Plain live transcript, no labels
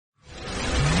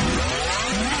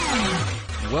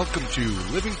welcome to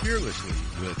Living Fearlessly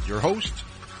with your host,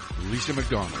 Lisa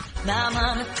McDonald. My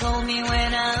mama told me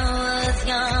when I was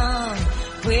young,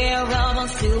 we're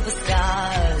almost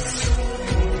superstars.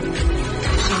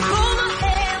 She pulled my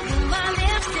hair with my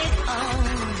lipstick on,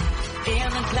 in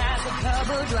a glass of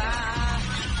purple dry.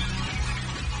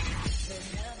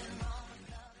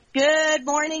 Good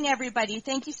morning, everybody.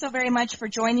 Thank you so very much for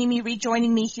rejoining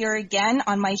me here again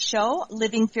on my show,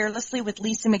 Living Fearlessly with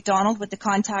Lisa McDonald with the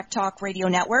Contact Talk Radio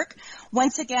Network.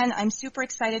 Once again, I'm super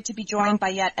excited to be joined by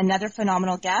yet another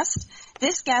phenomenal guest.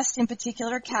 This guest in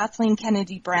particular, Kathleen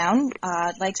Kennedy Brown,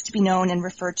 likes to be known and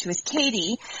referred to as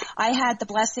Katie. I had the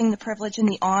blessing, the privilege, and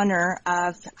the honor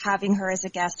of having her as a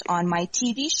guest on my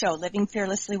TV show, Living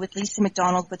Fearlessly with Lisa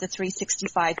McDonald with the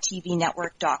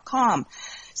 365tvnetwork.com.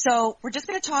 So we're just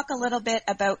going to talk a little bit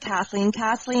about Kathleen.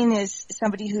 Kathleen is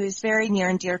somebody who is very near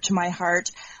and dear to my heart,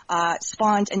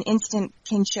 spawned an instant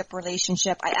kinship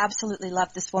relationship. I absolutely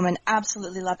love this woman,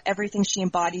 absolutely love everything she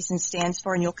embodies and stands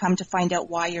for, and you'll come to find out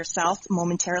why yourself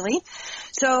momentarily.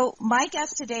 So my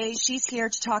guest today, she's here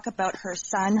to talk about her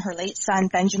son, her late son,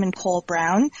 Benjamin Cole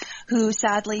Brown, who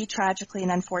sadly, tragically,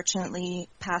 and unfortunately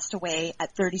passed away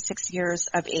at 36 years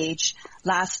of age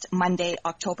last Monday,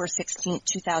 October 16th,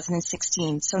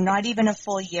 2016. So not even a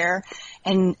full year,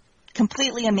 and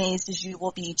completely amazed as you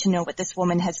will be to know what this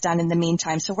woman has done in the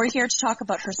meantime. So we're here to talk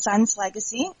about her son's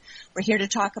legacy. We're here to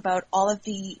talk about all of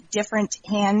the different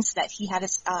hands that he had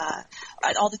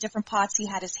all the different pots he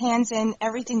had his hands in,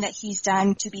 everything that he's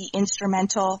done to be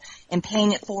instrumental in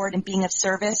paying it forward and being of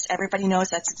service. Everybody knows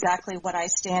that's exactly what I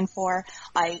stand for.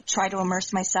 I try to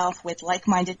immerse myself with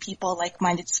like-minded people,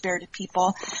 like-minded spirited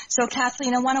people. So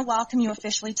Kathleen, I want to welcome you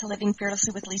officially to Living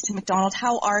Fearlessly with Lisa McDonald.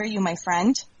 How are you, my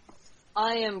friend?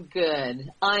 I am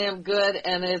good,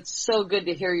 and it's so good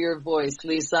to hear your voice,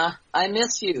 Lisa. I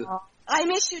miss you. I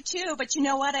miss you too, but you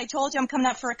know what? I told you I'm coming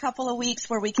up for a couple of weeks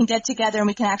where we can get together and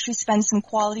we can actually spend some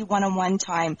quality one-on-one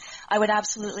time. I would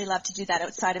absolutely love to do that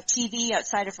outside of TV,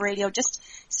 outside of radio. Just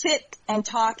sit and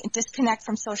talk and disconnect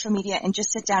from social media and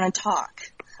just sit down and talk.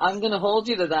 I'm going to hold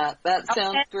you to that. That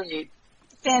sounds great.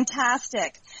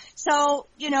 Fantastic. So,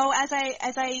 you know, as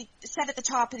I said at the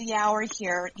top of the hour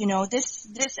here, you know, this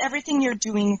everything you're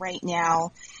doing right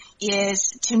now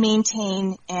is to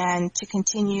maintain and to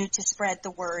continue to spread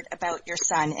the word about your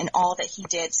son and all that he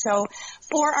did. So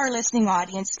for our listening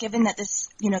audience, given that this,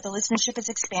 you know, the listenership is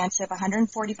expansive,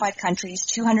 145 countries,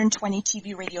 220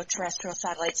 TV, radio, terrestrial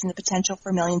satellites, and the potential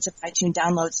for millions of iTunes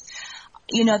downloads,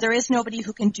 you know, there is nobody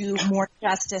who can do more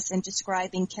justice in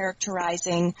describing,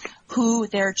 characterizing who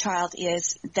their child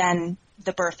is than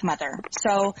the birth mother.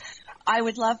 So I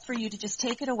would love for you to just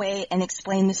take it away and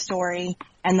explain the story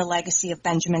and the legacy of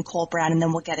Benjamin Cole Brown, and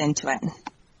then we'll get into it.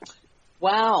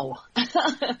 Wow.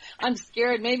 I'm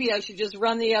scared. Maybe I should just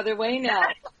run the other way now.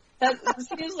 That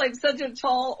seems like such a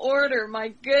tall order.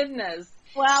 My goodness.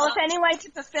 Well, if anyone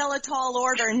can fulfill a tall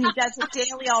order, and he does it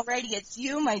daily already, it's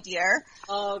you, my dear.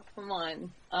 Oh, come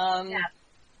on.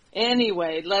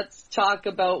 Anyway, let's talk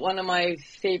about one of my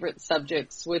favorite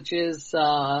subjects, which is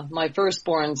my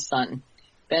firstborn son,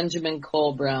 Benjamin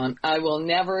Cole Brown. I will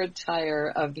never tire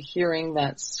of hearing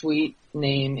that sweet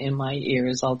name in my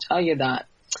ears, I'll tell you that.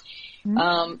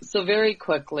 Mm-hmm. So very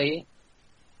quickly,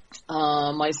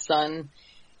 my son,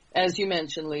 as you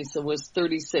mentioned, Lisa, was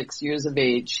 36 years of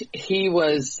age. He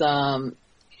was,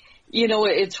 you know,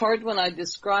 it's hard when I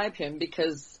describe him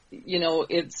because, you know,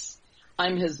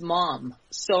 I'm his mom.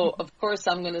 So, of course,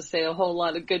 I'm going to say a whole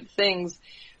lot of good things.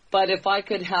 But if I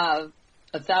could have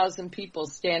 1,000 people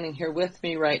standing here with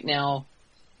me right now,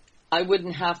 I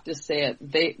wouldn't have to say it.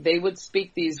 They would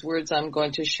speak these words I'm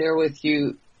going to share with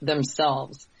you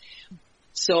themselves.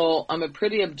 So I'm a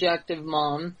pretty objective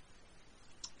mom.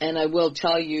 And I will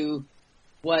tell you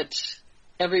what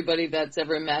everybody that's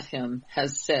ever met him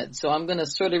has said. So I'm going to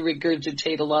sort of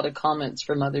regurgitate a lot of comments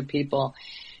from other people.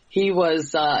 He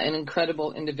was an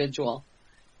incredible individual.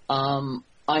 I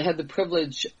had the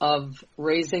privilege of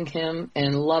raising him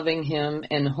and loving him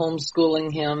and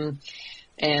homeschooling him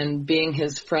and being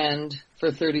his friend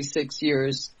for 36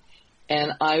 years.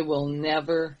 And I will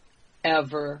never,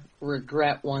 ever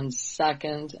regret 1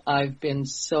 second. I've been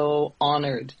so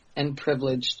honored and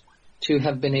privileged to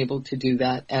have been able to do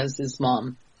that as his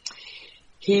mom.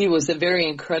 He was a very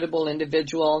incredible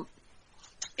individual.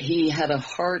 He had a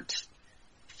heart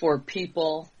for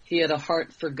people. He had a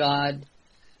heart for God.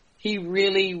 He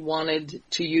really wanted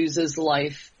to use his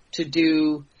life to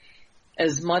do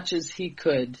as much as he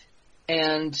could.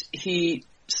 And he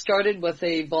started with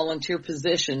a volunteer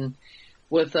position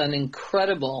with an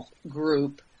incredible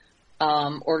group,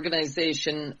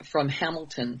 organization from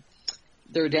Hamilton.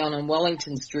 They're down on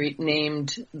Wellington Street,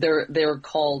 they're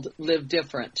called Live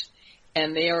Different.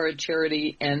 And they are a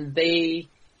charity, and they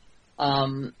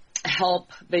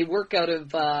they work out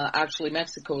of actually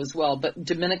Mexico as well, but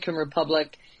Dominican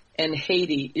Republic and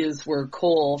Haiti is where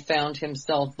Cole found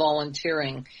himself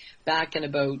volunteering back in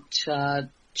about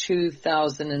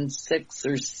 2006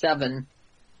 or 7.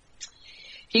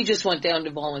 He just went down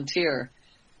to volunteer,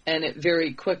 and it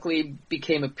very quickly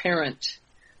became apparent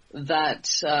that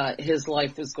his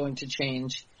life was going to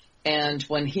change. And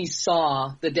when he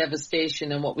saw the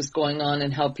devastation and what was going on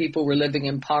and how people were living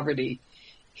in poverty,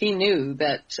 he knew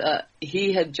that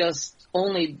he had just,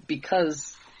 only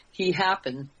because he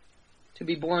happened to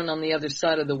be born on the other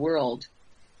side of the world,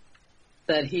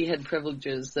 that he had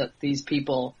privileges that these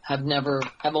people have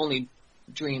only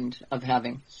dreamed of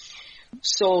having.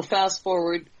 So fast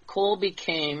forward, Cole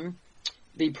became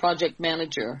the project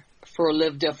manager for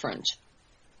Live Different.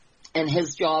 And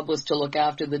his job was to look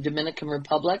after the Dominican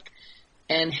Republic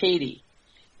and Haiti.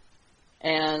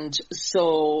 And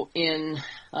so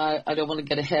I don't want to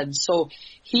get ahead. So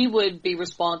he would be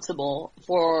responsible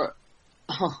for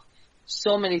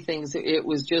so many things. It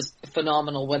was just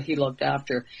phenomenal what he looked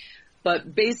after.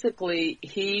 But basically,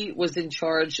 he was in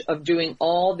charge of doing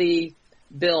all the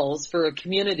bills for a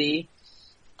community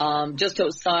just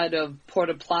outside of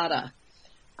Puerto Plata,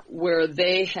 where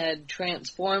they had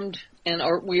transformed, and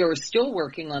we are still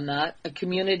working on that, a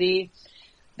community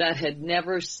that had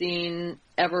never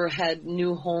ever had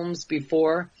new homes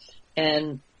before.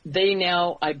 And they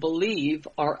now, I believe,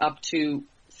 are up to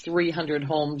 300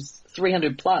 homes,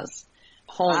 300 plus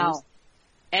homes. Wow.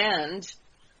 And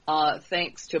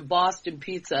thanks to Boston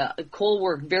Pizza, Cole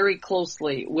worked very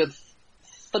closely with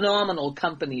phenomenal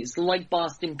companies like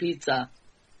Boston Pizza,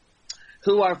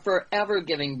 who are forever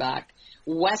giving back.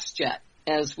 WestJet,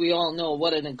 as we all know,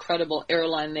 what an incredible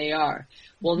airline they are.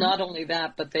 Well, not only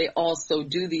that, but they also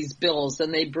do these bills,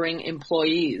 and they bring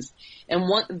employees. And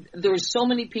there's so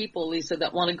many people, Lisa,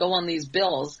 that want to go on these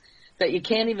bills that you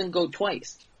can't even go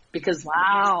twice, because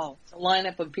wow, it's a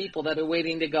lineup of people that are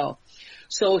waiting to go.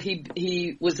 So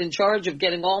he was in charge of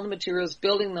getting all the materials,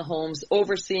 building the homes,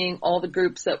 overseeing all the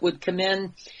groups that would come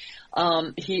in.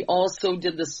 He also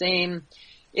did the same.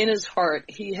 In his heart,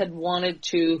 he had wanted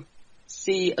to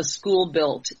see a school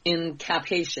built in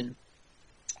Cap-Haïtien,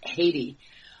 Haiti,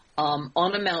 on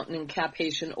a mountain in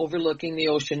Cap-Haïtien overlooking the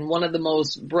ocean, one of the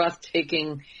most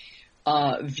breathtaking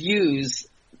views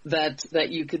that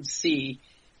you could see.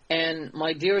 And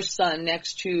my dear son,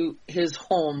 next to his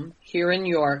home here in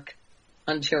York,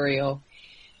 Ontario,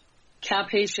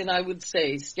 Cap-Haïtien, I would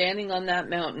say, standing on that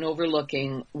mountain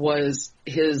overlooking, was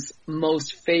his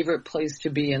most favorite place to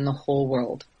be in the whole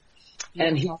world.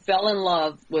 And he fell in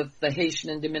love with the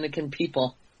Haitian and Dominican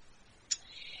people.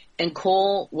 And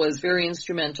Cole was very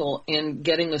instrumental in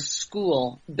getting a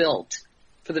school built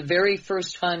for the very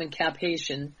first time in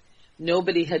Cap-Haïtien.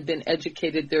 Nobody had been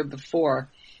educated there before.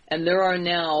 And there are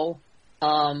now,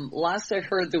 last I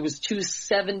heard, there was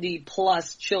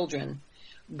 270-plus children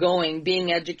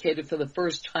being educated for the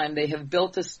first time. They have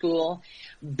built a school,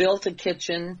 built a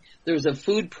kitchen. There's a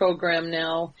food program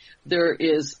now. There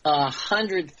is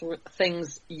 100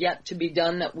 things yet to be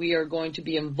done that we are going to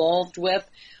be involved with,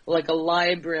 like a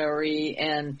library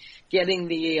and getting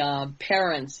the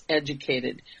parents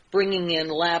educated, bringing in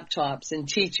laptops and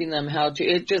teaching them how to.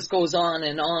 It just goes on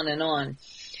and on and on.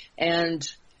 And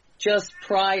just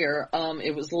prior,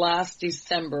 it was last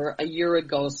December, a year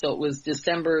ago, so it was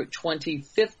December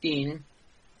 2015,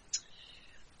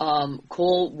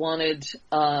 Cole wanted,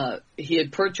 he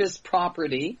had purchased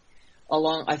property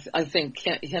along, I think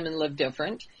him and Live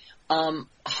Different,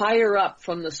 higher up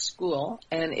from the school,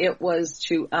 and it was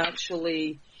to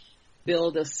actually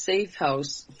build a safe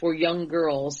house for young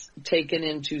girls taken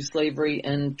into slavery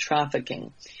and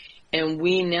trafficking. And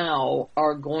we now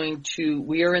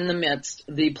we are in the midst,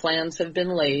 the plans have been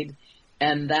laid,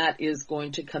 and that is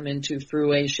going to come into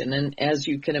fruition. And as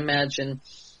you can imagine,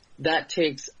 that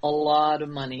takes a lot of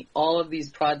money. All of these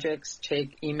projects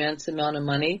take immense amount of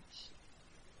money.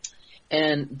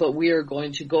 But we are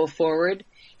going to go forward,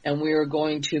 and we are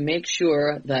going to make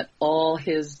sure that all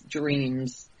his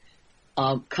dreams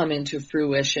come into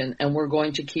fruition, and we're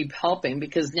going to keep helping,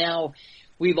 because now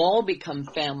we've all become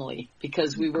family,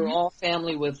 because we were all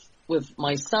family with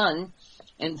my son.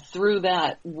 And through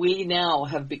that, we now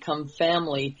have become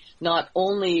family, not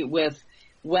only with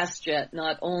WestJet,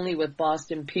 not only with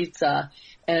Boston Pizza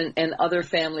and other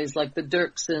families like the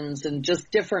Dirksons and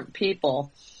just different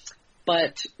people.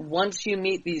 But once you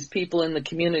meet these people in the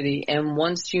community, and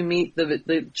once you meet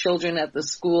the children at the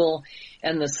school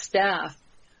and the staff,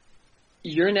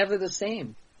 you're never the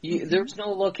same. There's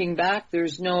no looking back.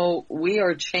 We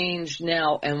are changed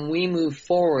now, and we move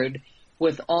forward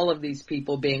with all of these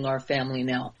people being our family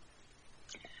now.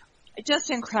 Just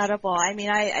incredible. I mean,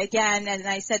 and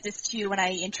I said this to you when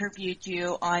I interviewed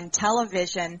you on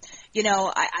television,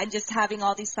 I'm just having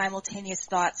all these simultaneous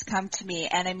thoughts come to me.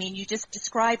 And I mean, you just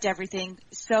described everything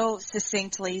so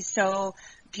succinctly, so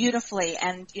beautifully.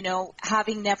 And,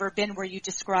 having never been where you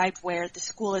described where the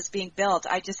school is being built,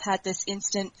 I just had this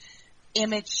instant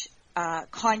image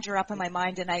conjure up in my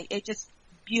mind, and it just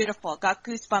beautiful. Got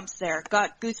goosebumps there.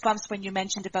 Got goosebumps when you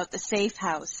mentioned about the safe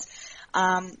house.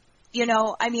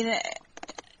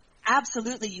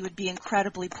 Absolutely you would be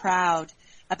incredibly proud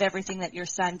of everything that your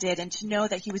son did, and to know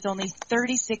that he was only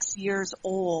 36 years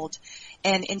old,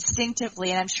 and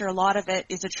instinctively, and I'm sure a lot of it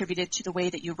is attributed to the way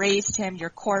that you raised him, your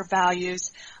core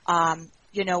values,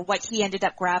 what he ended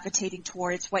up gravitating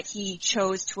towards, what he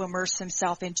chose to immerse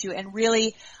himself into, and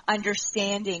really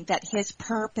understanding that his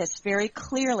purpose very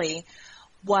clearly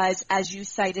was, as you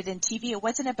cited in TV, it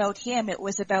wasn't about him. It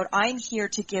was about, I'm here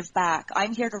to give back.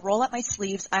 I'm here to roll up my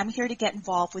sleeves. I'm here to get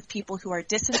involved with people who are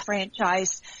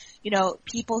disenfranchised,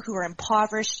 people who are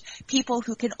impoverished, people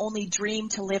who can only dream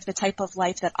to live the type of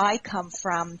life that I come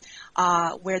from,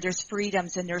 where there's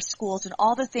freedoms and there's schools and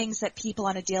all the things that people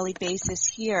on a daily basis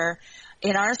here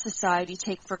in our society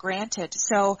take for granted.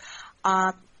 So,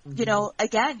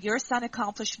 again, your son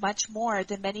accomplished much more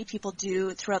than many people do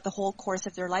throughout the whole course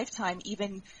of their lifetime,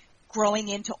 even growing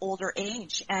into older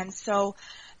age. And so,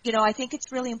 I think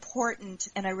it's really important,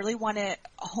 and I really want to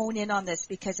hone in on this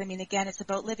because, again, it's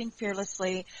about living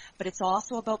fearlessly, but it's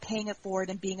also about paying it forward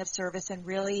and being of service and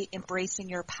really embracing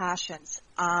your passions.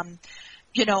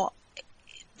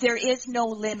 There is no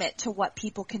limit to what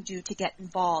people can do to get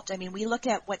involved. We look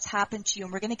at what's happened to you,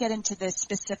 and we're going to get into the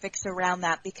specifics around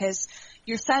that because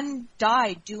your son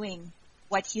died doing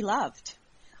what he loved.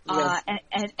 Yes.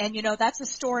 And that's a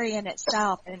story in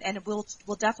itself, and we'll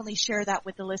definitely share that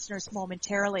with the listeners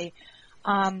momentarily.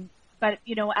 But,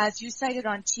 as you cited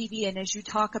on TV and as you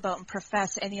talk about and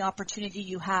profess any opportunity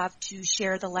you have to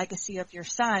share the legacy of your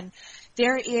son,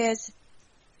 there is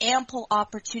ample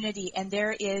opportunity, and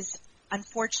there is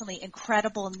unfortunately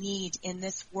incredible need in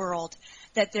this world,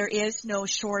 that there is no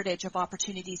shortage of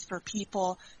opportunities for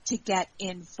people to get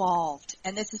involved.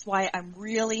 And this is why I'm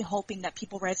really hoping that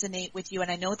people resonate with you,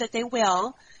 and I know that they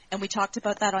will, and we talked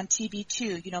about that on TV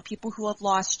too, people who have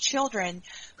lost children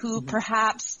who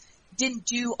perhaps didn't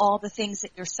do all the things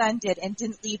that your son did and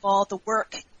didn't leave all the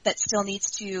work that still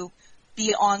needs to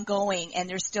be ongoing, and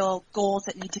there's still goals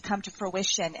that need to come to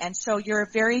fruition. And so you're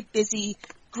a very busy,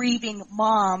 grieving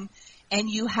mom, and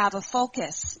you have a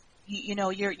focus.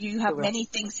 You have many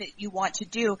things that you want to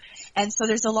do. And so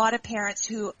there's a lot of parents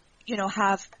who,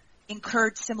 have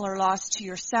incurred similar loss to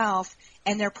yourself,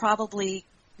 and they're probably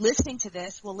will listen to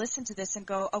this and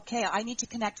go, okay, I need to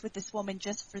connect with this woman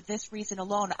just for this reason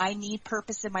alone. I need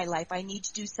purpose in my life. I need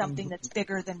to do something that's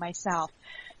bigger than myself.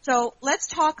 So let's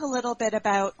talk a little bit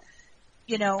about,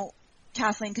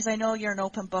 Kathleen, because I know you're an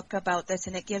open book about this,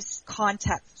 and it gives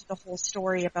context to the whole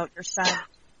story about your son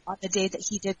on the day that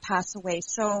he did pass away.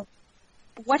 So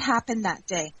what happened that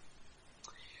day?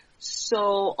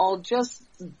 So I'll just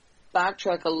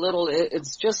backtrack a little.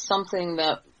 It's just something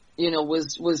that,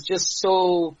 was just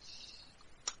so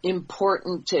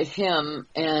important to him,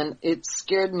 and it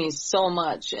scared me so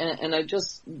much, and I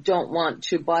just don't want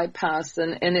to bypass,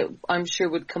 and it, I'm sure,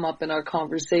 would come up in our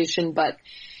conversation, but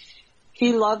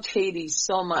he loved Haiti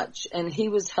so much, and he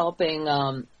was helping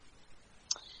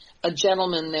a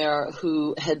gentleman there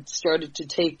who had started to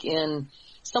take in,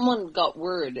 someone got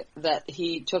word that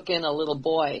he took in a little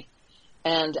boy.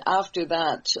 And after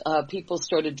that, people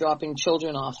started dropping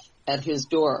children off at his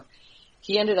door.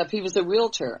 He was a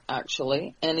realtor,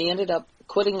 actually, and he ended up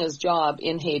quitting his job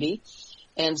in Haiti,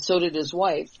 and so did his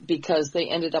wife, because they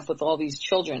ended up with all these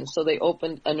children. So they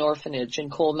opened an orphanage,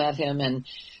 and Cole met him, and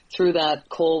through that,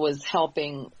 Cole was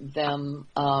helping them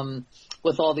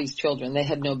with all these children. They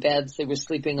had no beds. They were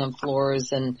sleeping on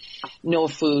floors, and no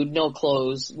food, no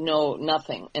clothes,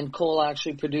 nothing. And Cole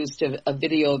actually produced a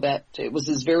video that, it was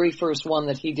his very first one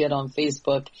that he did on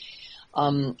Facebook,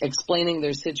 explaining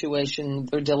their situation,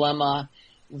 their dilemma.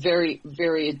 Very,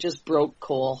 very, it just broke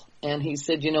Cole. And he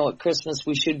said, at Christmas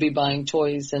we should be buying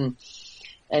toys, and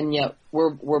yet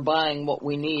we're buying what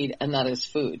we need, and that is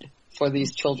food for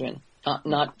these children,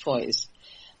 not toys.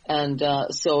 And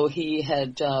so he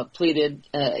had pleaded,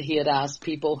 he had asked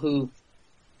people who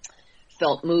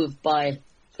felt moved by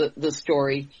the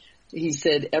story. He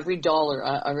said, every dollar,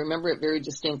 I remember it very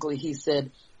distinctly, he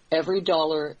said, every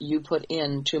dollar you put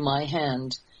into my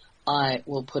hand, I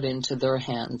will put into their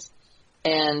hands.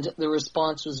 And the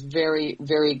response was very,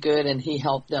 very good, and he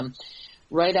helped them.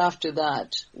 Right after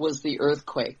that was the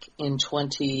earthquake in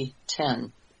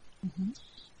 2010. Mm-hmm.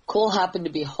 Cole happened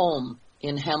to be home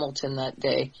in Hamilton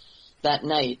that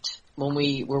night when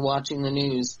we were watching the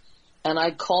news. And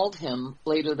I called him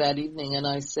later that evening and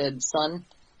I said, son,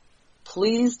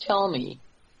 please tell me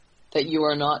that you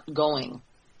are not going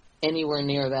anywhere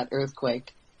near that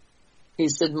earthquake. He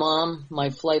said, Mom, my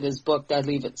flight is booked. I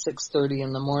leave at 6:30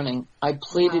 in the morning. I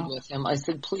pleaded with him. I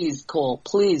said, please, Cole,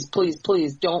 please, please,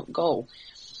 please don't go.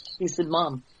 He said,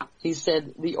 Mom, he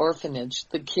said, the orphanage,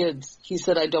 the kids, he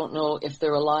said, I don't know if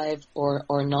they're alive or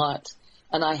not,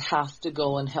 and I have to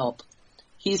go and help.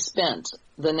 He spent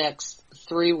the next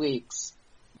 3 weeks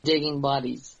digging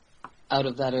bodies out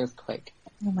of that earthquake.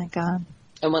 Oh, my God.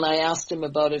 And when I asked him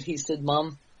about it, he said,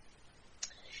 Mom,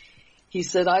 he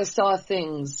said, I saw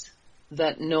things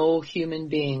that no human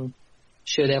being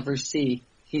should ever see.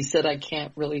 He said, I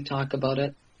can't really talk about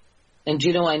it. And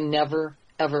you know, I never,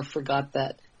 ever forgot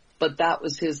that. But that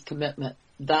was his commitment.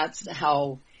 That's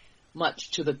how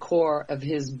much to the core of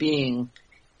his being,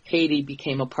 Haiti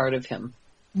became a part of him,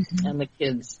 mm-hmm. and the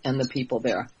kids and the people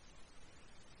there.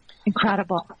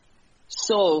 Incredible.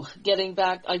 So getting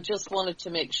back, I just wanted to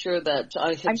make sure that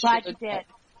I had I'm glad you did.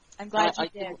 I'm glad you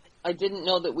did. I didn't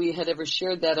know that we had ever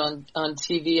shared that on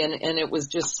TV, and it was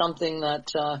just something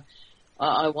that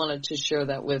I wanted to share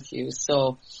that with you.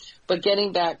 So, but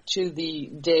getting back to the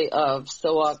day of,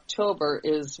 so October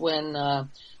is when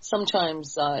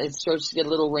sometimes it starts to get a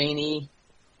little rainy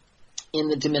in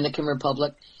the Dominican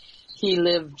Republic. He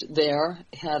lived there,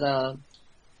 had a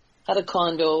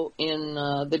condo in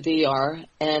the DR,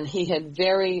 and he had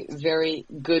very, very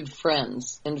good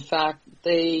friends. In fact,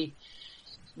 they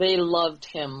loved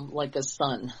him like a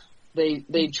son.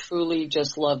 They truly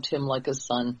just loved him like a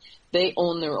son. They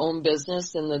own their own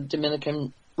business in the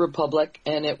Dominican Republic,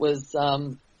 and it was,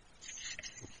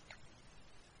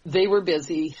 they were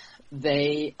busy.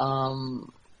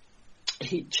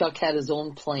 Chuck had his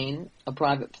own plane, a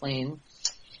private plane,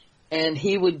 and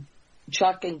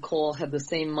Chuck and Cole had the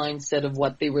same mindset of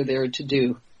what they were there to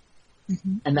do,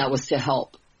 mm-hmm. and that was to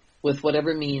help. With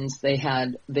whatever means they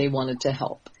had, they wanted to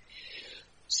help.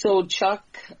 So Chuck,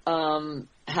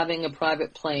 having a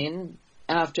private plane,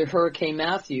 after Hurricane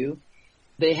Matthew,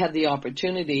 they had the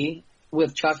opportunity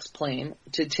with Chuck's plane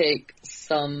to take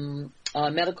some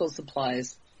medical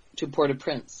supplies to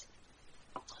Port-au-Prince.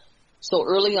 So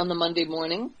early on the Monday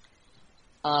morning,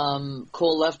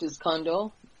 Cole left his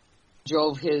condo,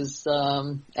 drove his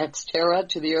Xterra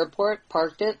to the airport,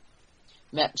 parked it,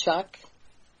 met Chuck,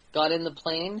 got in the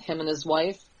plane, him and his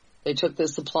wife. They took the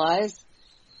supplies.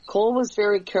 Cole was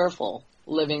very careful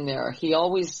living there. He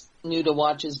always knew to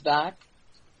watch his back,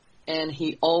 and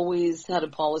he always had a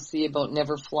policy about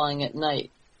never flying at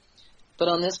night. But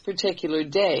on this particular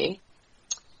day,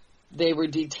 they were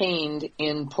detained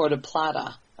in Puerto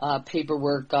Plata.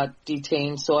 Paperwork got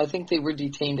detained, so I think they were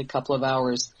detained a couple of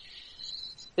hours.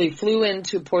 They flew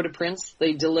into Port-au-Prince.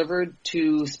 They delivered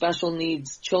to special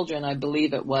needs children, I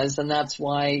believe it was, and that's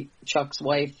why Chuck's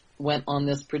wife went on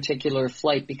this particular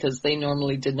flight, because they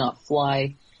normally did not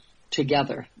fly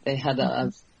together. They had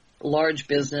a large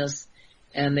business,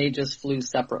 and they just flew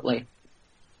separately.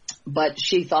 But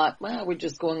she thought, well, we're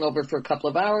just going over for a couple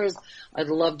of hours. I'd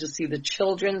love to see the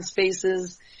children's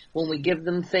faces when we give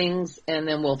them things, and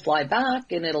then we'll fly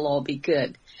back, and it'll all be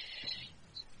good.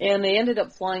 And they ended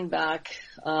up flying back.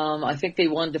 I think they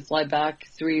wanted to fly back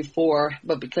 3, 4,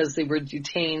 but because they were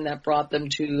detained, that brought them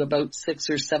to about 6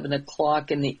 or 7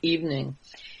 o'clock in the evening.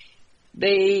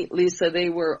 They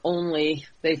followed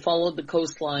the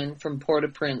coastline from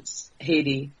Port-au-Prince,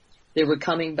 Haiti. They were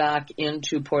coming back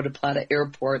into Puerto Plata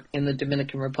Airport in the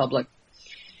Dominican Republic.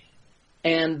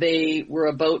 And they were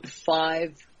about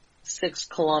 5-6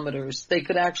 kilometers. They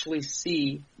could actually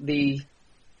see the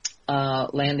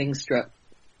landing strip.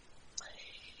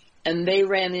 And they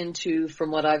ran into,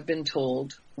 from what I've been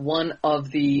told, one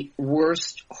of the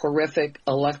worst horrific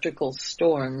electrical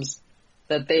storms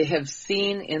that they have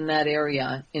seen in that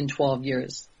area in 12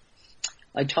 years.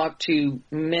 I talked to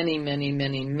many, many,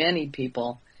 many, many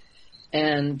people,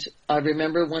 and I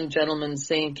remember one gentleman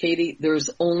saying, Katie, there's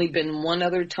only been one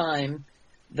other time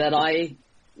that I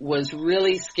was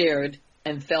really scared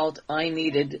and felt I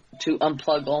needed to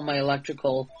unplug all my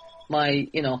electrical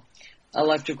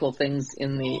things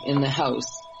in the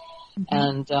house.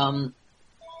 Mm-hmm.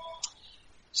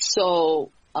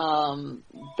 And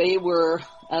they were,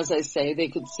 as I say, they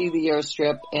could see the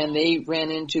airstrip, and they ran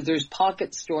into, there's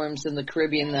pocket storms in the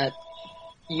Caribbean that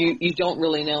you don't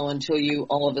really know until you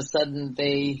all of a sudden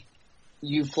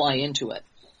you fly into it.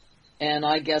 And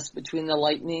I guess between the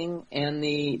lightning and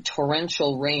the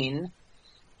torrential rain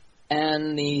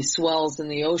and the swells in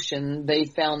the ocean, they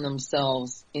found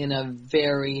themselves in a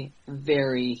very,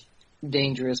 very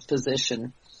dangerous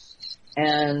position.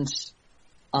 And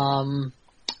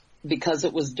because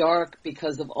it was dark,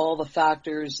 because of all the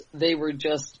factors, they were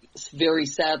just very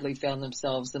sadly found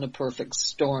themselves in a perfect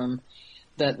storm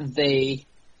that they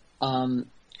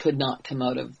could not come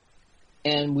out of.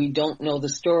 And we don't know the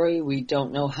story. We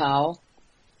don't know how.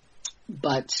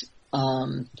 But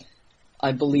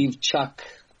I believe Chuck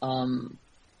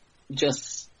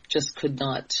just could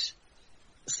not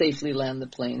safely land the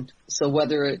plane. So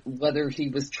whether he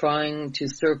was trying to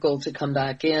circle to come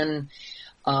back in,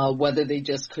 whether they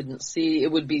just couldn't see,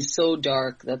 it would be so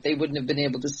dark that they wouldn't have been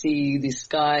able to see the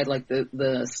sky, like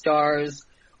the stars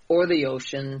or the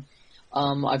ocean.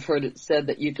 I've heard it said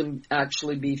that you can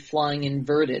actually be flying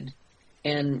inverted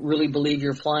and really believe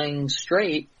you're flying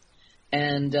straight,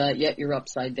 and yet you're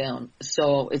upside down.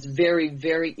 So it's very,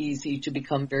 very easy to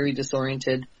become very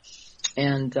disoriented,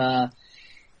 and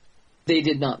they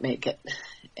did not make it.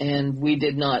 And we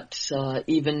did not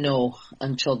even know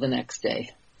until the next day.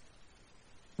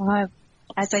 Well,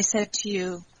 as I said to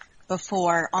you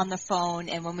before on the phone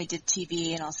and when we did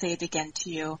TV, and I'll say it again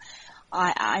to you,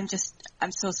 I'm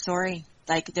so sorry.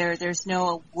 Like there's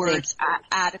no words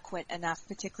adequate enough,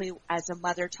 particularly as a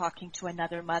mother talking to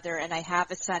another mother. And I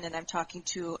have a son, and I'm talking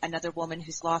to another woman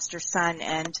who's lost her son.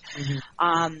 And,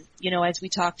 as we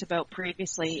talked about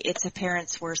previously, it's a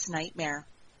parent's worst nightmare.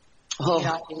 Oh, you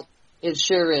know? It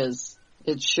sure is.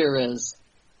 It sure is.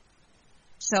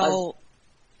 So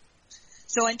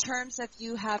in terms of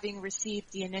you having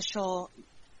received the initial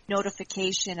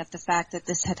notification of the fact that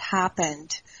this had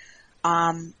happened,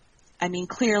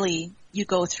 clearly you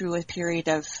go through a period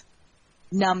of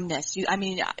numbness.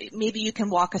 Maybe you can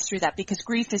walk us through that, because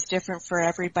grief is different for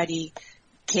everybody,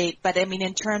 Kate. But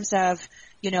in terms of,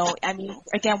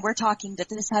 again, we're talking that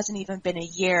this hasn't even been a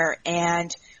year.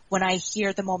 And when I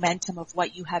hear the momentum of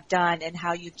what you have done and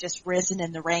how you've just risen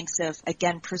in the ranks of,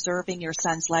 again, preserving your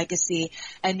son's legacy,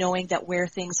 and knowing that where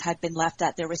things had been left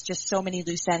at, there was just so many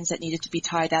loose ends that needed to be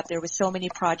tied up. There was so many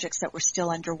projects that were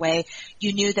still underway.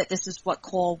 You knew that this is what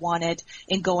Cole wanted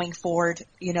in going forward.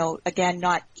 Again,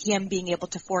 not him being able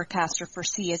to forecast or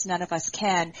foresee, as none of us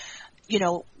can,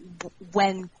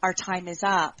 when our time is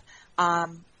up.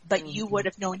 But you would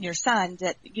have known your son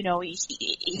that,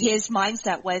 his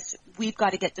mindset was, we've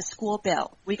got to get the school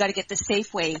built. We got to get the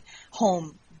Safeway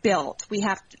home built. We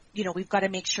have to, we've got to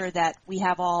make sure that we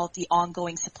have all the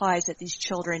ongoing supplies that these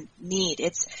children need.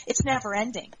 It's never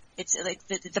ending. It's like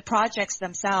the projects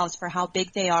themselves, for how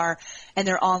big they are and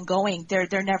they're ongoing, they're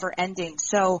never ending.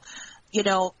 So, in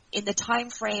the time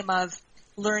frame of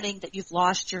learning that you've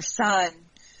lost your son,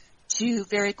 to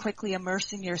very quickly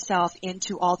immersing yourself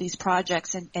into all these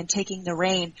projects and taking the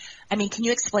reign. Can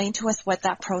you explain to us what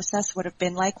that process would have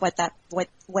been like? What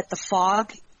the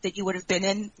fog that you would have been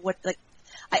in?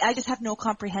 I just have no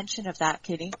comprehension of that,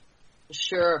 Kitty.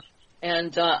 Sure.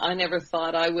 And I never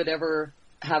thought I would ever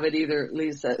have it either,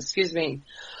 Lisa. Excuse me.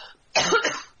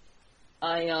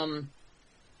 I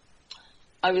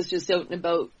was just out and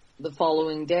about the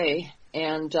following day,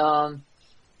 and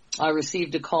I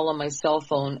received a call on my cell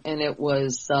phone, and it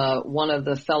was one of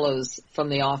the fellows from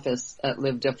the office at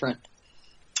Live Different.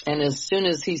 And as soon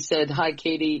as he said, "Hi,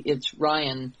 Katie, it's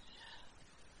Ryan,"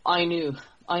 I knew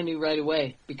right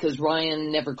away, because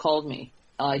Ryan never called me.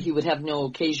 He would have no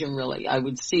occasion, really. I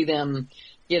would see them,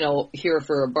 here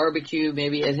for a barbecue.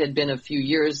 Maybe it had been a few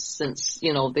years since,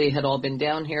 they had all been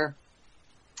down here.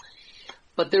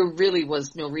 But there really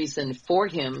was no reason for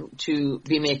him to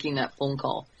be making that phone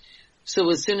call.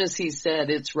 So as soon as he said,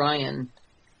 "It's Ryan,"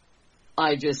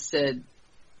 I just said,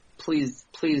 please,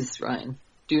 Ryan,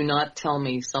 do not tell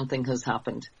me something has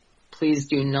happened. Please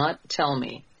do not tell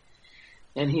me.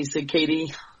 And he said,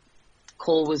 "Katie,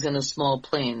 Cole was in a small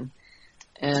plane,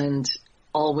 and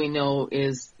all we know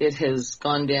is it has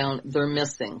gone down. They're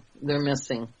missing.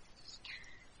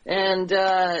 And,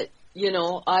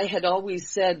 I had always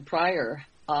said prior,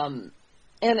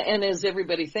 and as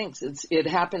everybody thinks, it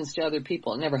happens to other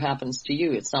people. It never happens to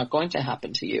you. It's not going to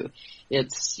happen to you.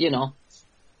 It's,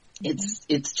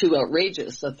 it's too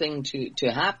outrageous a thing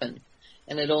to happen.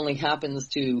 And it only happens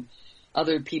to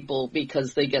other people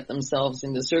because they get themselves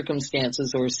into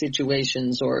circumstances or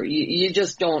situations, or you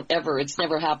just don't ever, it's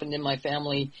never happened in my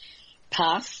family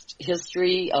past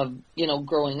history of,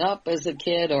 growing up as a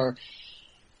kid, or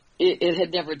it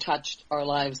had never touched our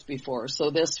lives before.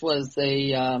 So this was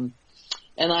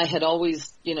and I had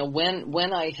always,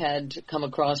 when I had come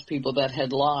across people that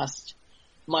had lost,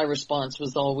 my response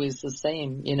was always the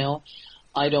same,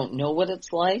 I don't know what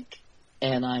it's like,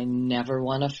 and I never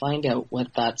want to find out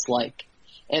what that's like.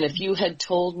 And if you had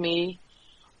told me,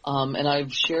 and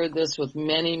I've shared this with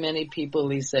many, many people,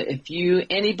 Lisa, if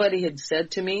anybody had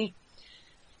said to me,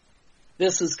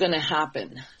 this is going to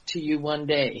happen to you one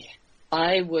day,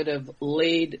 I would have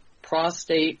laid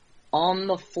prostrate on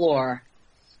the floor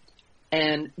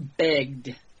and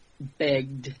begged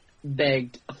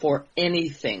for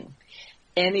anything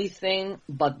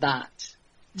but that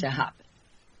to happen.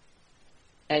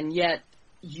 And yet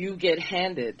you get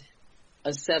handed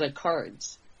a set of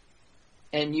cards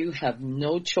and you have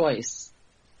no choice.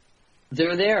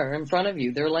 They're there in front of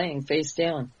you. They're laying face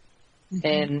down. Mm-hmm.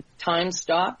 And time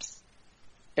stops.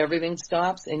 Everything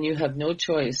stops and you have no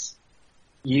choice.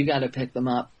 You got to pick them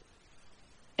up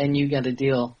and you got to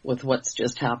deal with what's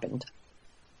just happened.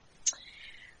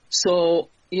 So,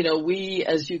 we,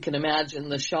 as you can imagine,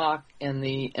 the shock and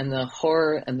the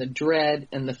horror and the dread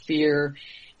and the fear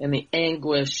and the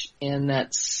anguish and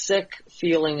that sick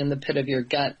feeling in the pit of your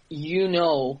gut,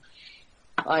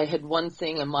 I had one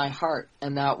thing in my heart,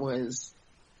 and that was,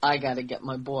 I got to get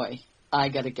my boy. I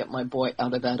got to get my boy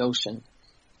out of that ocean.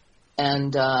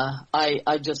 And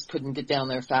I just couldn't get down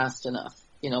there fast enough.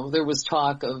 There was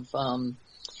talk of,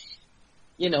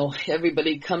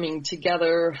 everybody coming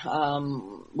together.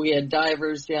 We had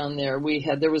divers down there.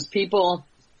 There was people.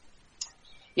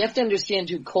 You have to understand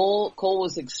too, Cole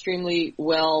was extremely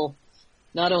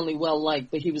not only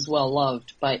well-liked, but he was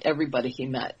well-loved by everybody he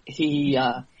met. He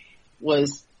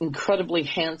was incredibly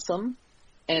handsome,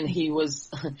 and he was,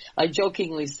 I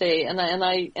jokingly say, and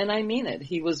I mean it,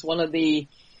 he was one of the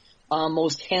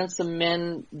most handsome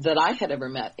men that I had ever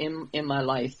met in my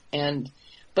life.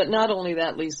 But not only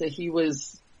that, Lisa, he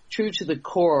was true to the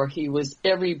core. He was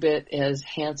every bit as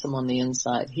handsome on the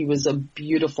inside. He was a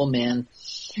beautiful man.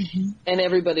 Mm-hmm. And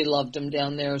everybody loved him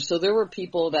down there. So there were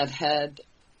people that had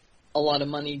a lot of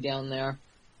money down there.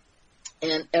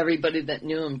 And everybody that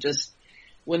knew him just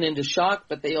went into shock,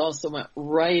 but they also went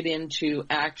right into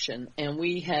action. And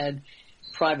we had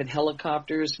private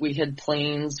helicopters, we had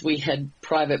planes, we had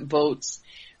private boats,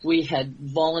 we had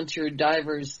volunteer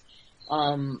divers.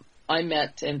 I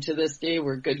met, and to this day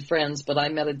we're good friends, but I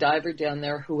met a diver down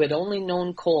there who had only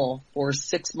known Cole for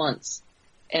 6 months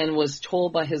and was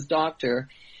told by his doctor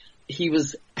he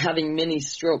was having mini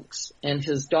strokes, and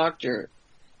his doctor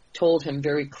told him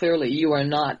very clearly, you are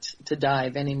not to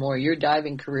dive anymore. Your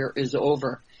diving career is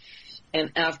over.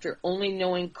 And after only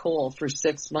knowing Cole for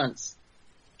 6 months,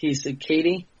 he said,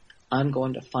 Katie, I'm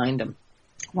going to find him.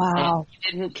 Wow.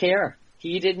 And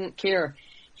he didn't care.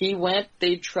 He went,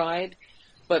 they tried,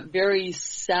 but very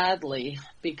sadly,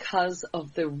 because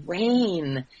of the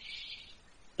rain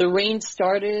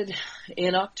started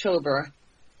in October.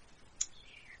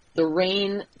 The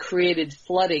rain created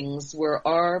floodings where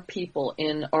our people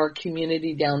in our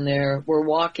community down there were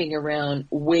walking around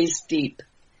waist deep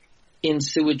in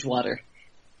sewage water.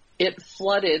 It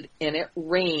flooded and it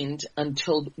rained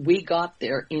until we got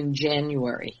there in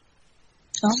January.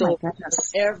 Oh so my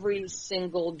goodness. Every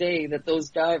single day that those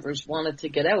divers wanted to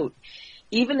get out,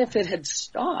 even if it had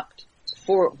stopped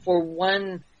for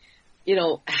one,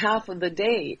 half of the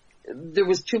day, there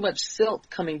was too much silt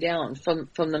coming down from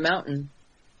the mountain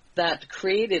that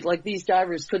created, like, these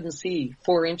divers couldn't see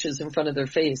 4 inches in front of their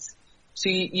face. So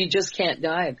you just can't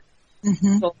dive.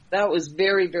 Mm-hmm. So that was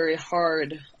very, very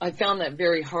hard. I found that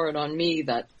very hard on me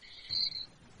that,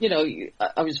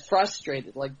 I was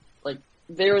frustrated. Like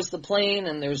there's the plane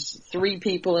and there's 3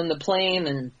 people in the plane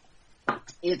and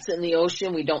it's in the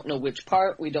ocean. We don't know which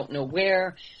part. We don't know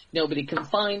where. Nobody can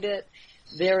find it.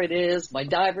 There it is. My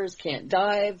divers can't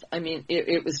dive. I mean,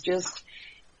 it was just,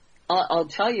 I'll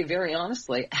tell you very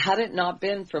honestly, had it not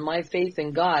been for my faith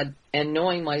in God and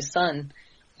knowing my son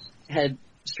had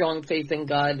strong faith in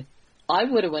God, I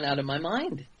would have went out of my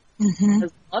mind as a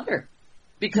mother,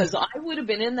 because I would have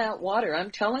been in that water.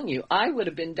 I'm telling you, I would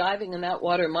have been diving in that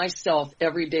water myself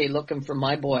every day looking for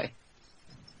my boy.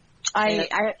 I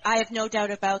have no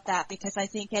doubt about that, because I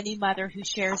think any mother who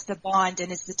shares the bond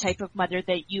and is the type of mother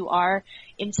that you are,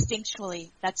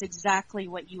 instinctually, that's exactly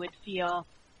what you would feel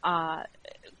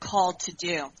called to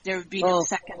do. There would be no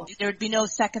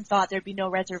second thought. There'd be no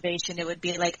reservation. It would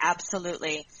be like,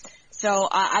 absolutely. So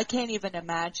I can't even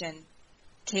imagine,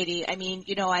 Katie. I mean,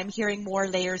 I'm hearing more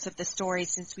layers of the story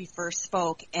since we first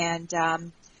spoke, and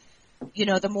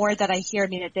the more that I hear, I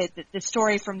mean, the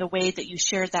story from the way that you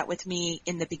shared that with me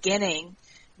in the beginning,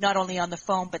 not only on the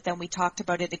phone, but then we talked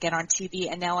about it again on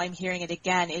TV, and now I'm hearing it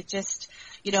again. It just,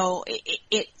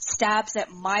 it's stabs at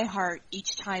my heart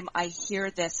each time I hear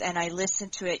this and I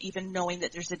listen to it, even knowing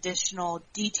that there's additional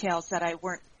details that I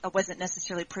wasn't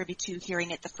necessarily privy to hearing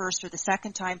it the first or the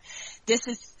second time. This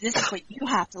is what you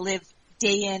have to live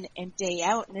day in and day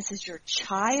out, and this is your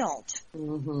child.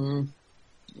 Mm-hmm.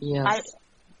 Yes.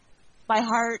 My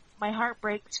heart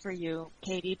breaks for you,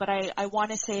 Katie, but I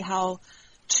want to say how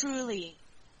truly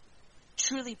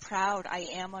proud I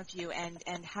am of you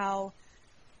and how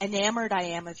enamored I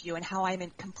am of you and how I'm in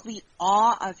complete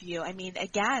awe of you. I mean,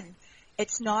 again,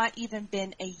 it's not even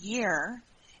been a year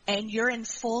and you're in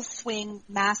full swing,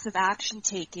 massive action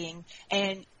taking,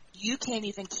 and you can't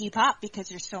even keep up because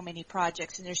there's so many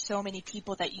projects and there's so many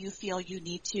people that you feel you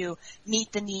need to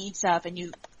meet the needs of, and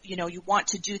you want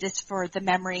to do this for the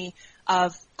memory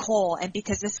of Cole, and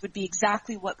because this would be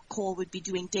exactly what Cole would be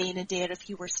doing day in and day out if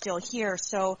he were still here.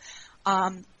 So,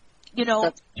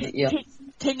 Yeah.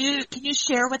 Can you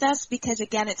share with us, because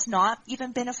again, it's not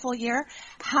even been a full year,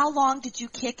 how long did you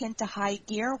kick into high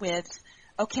gear with,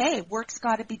 okay, work's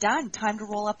got to be done, time to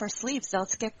roll up our sleeves,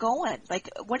 let's get going? Like,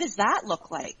 what does that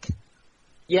look like?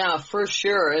 Yeah, for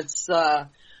sure. It's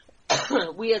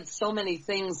we had so many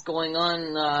things going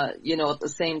on, at the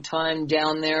same time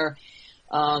down there.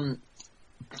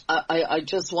 I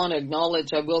just want to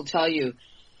acknowledge, I will tell you,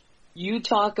 you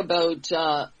talk about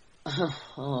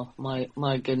oh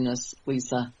my goodness,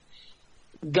 Lisa.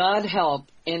 God help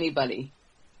anybody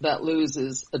that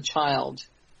loses a child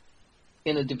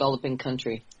in a developing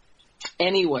country,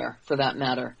 anywhere for that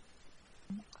matter.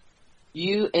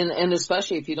 You, and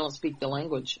especially if you don't speak the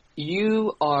language,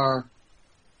 you are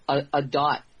a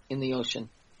dot in the ocean.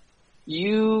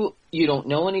 You don't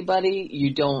know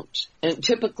anybody, and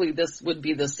typically this would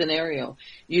be the scenario.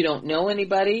 You don't know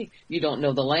anybody, you don't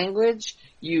know the language,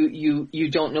 you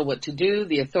don't know what to do,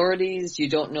 the authorities, you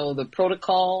don't know the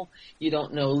protocol, you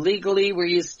don't know legally where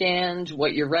you stand,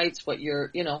 what your rights,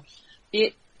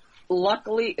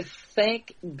 luckily,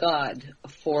 thank God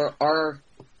for our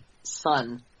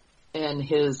son and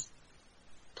his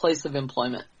place of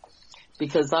employment.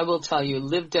 Because I will tell you,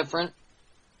 Live Different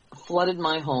flooded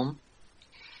my home.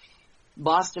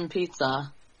 Boston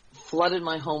Pizza flooded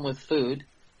my home with food.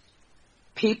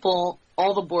 People,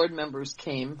 all the board members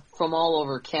came from all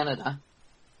over Canada.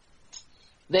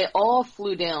 They all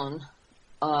flew down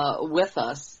with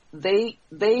us. They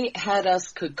had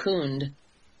us cocooned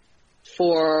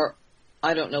for,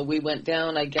 I don't know, we went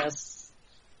down, I guess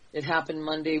it happened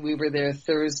Monday. We were there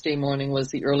Thursday morning was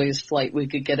the earliest flight we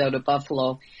could get out of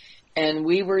Buffalo. And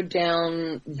we were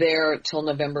down there till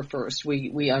November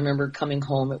 1st. I remember coming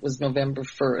home, it was November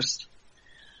 1st.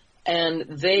 And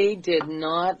they did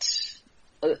not,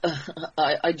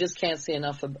 I just can't say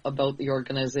enough about the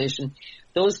organization.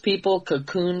 Those people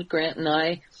cocooned Grant and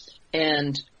I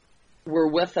and were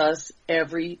with us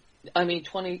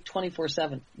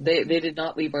 24/7. They did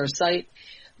not leave our sight.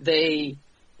 They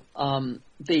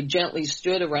gently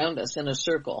stood around us in a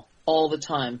circle all the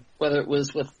time, whether it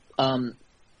was with,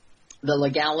 the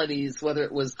legalities, whether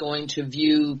it was going to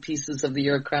view pieces of the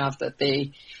aircraft that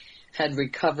they had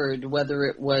recovered, whether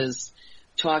it was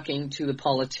talking to the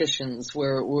politicians,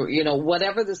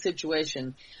 whatever the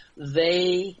situation,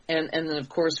 and then of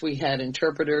course we had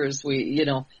interpreters,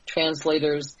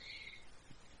 translators,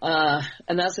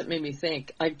 and that's what made me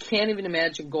think. I can't even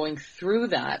imagine going through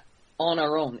that on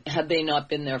our own had they not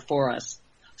been there for us.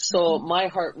 So my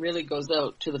heart really goes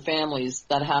out to the families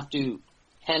that have to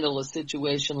handle a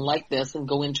situation like this and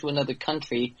go into another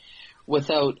country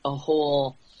without a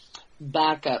whole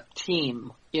backup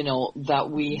team, that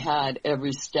we had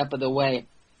every step of the way.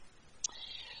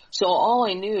 So all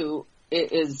I knew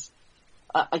is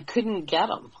I couldn't get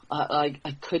them. I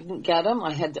couldn't get them.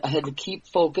 I had to keep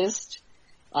focused.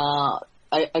 I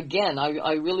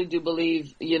really do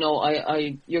believe,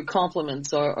 your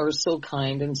compliments are so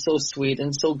kind and so sweet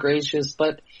and so gracious,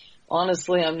 but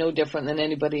honestly, I'm no different than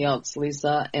anybody else,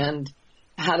 Lisa, and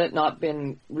had it not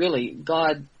been really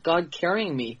God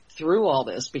carrying me through all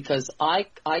this, because I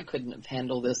couldn't have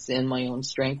handled this in my own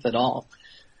strength at all.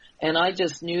 And I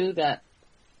just knew that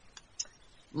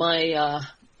my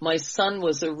son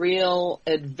was a real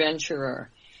adventurer,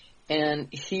 and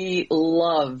he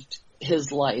loved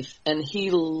his life, and he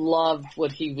loved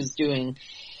what he was doing.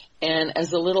 And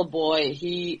as a little boy,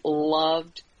 he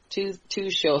loved two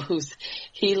shows.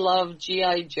 He loved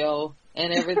G.I. Joe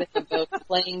and everything about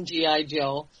playing G.I.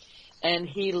 Joe. And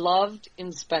he loved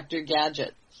Inspector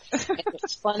Gadget. And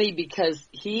it's funny because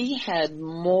he had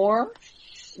more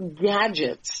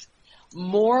gadgets,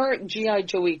 more G.I.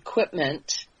 Joe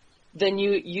equipment than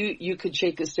you could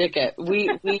shake a stick at.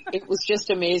 It was just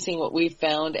amazing what we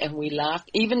found, and we laughed.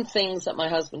 Even things that my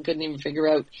husband couldn't even figure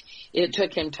out. It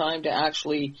took him time to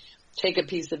actually take a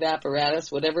piece of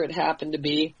apparatus, whatever it happened to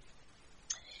be.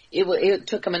 It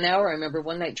took him an hour, I remember,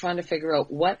 one night trying to figure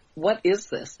out what is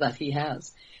this that he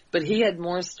has. But he had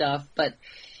more stuff. But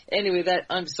anyway,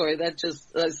 I'm sorry, that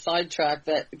just a sidetrack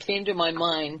that came to my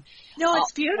mind. No,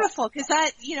 it's beautiful, because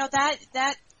that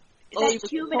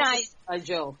humanized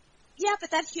Joe. Yeah,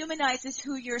 but that humanizes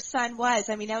who your son was.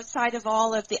 I mean, outside of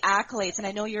all of the accolades, and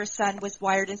I know your son was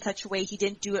wired in such a way he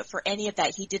didn't do it for any of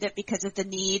that. He did it because of the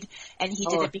need, and he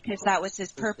did it because that was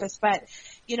his purpose. But,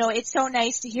 it's so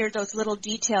nice to hear those little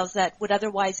details that would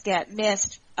otherwise get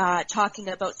missed, talking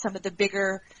about some of the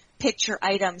bigger picture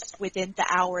items within the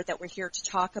hour that we're here to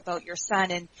talk about your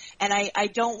son. And I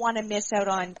don't want to miss out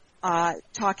on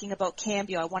talking about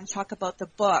Cambio. I want to talk about the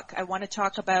book. I want to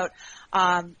talk about,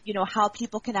 how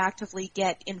people can actively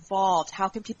get involved. How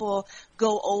can people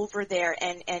go over there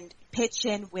and pitch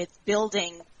in with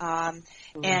building, and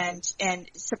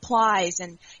supplies.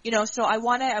 And, so I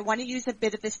want to use a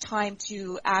bit of this time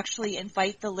to actually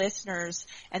invite the listeners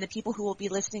and the people who will be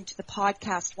listening to the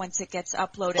podcast once it gets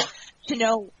uploaded to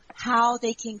know how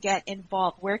they can get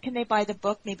involved. Where can they buy the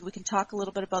book? Maybe we can talk a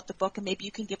little bit about the book, and maybe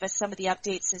you can give us some of the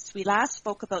updates since we last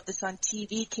spoke about this on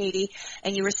TV, Katie,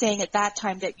 and you were saying at that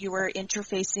time that you were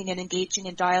interfacing and engaging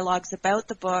in dialogues about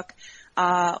the book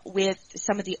with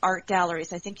some of the art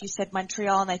galleries. I think you said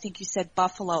Montreal, and I think you said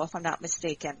Buffalo, if I'm not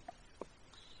mistaken.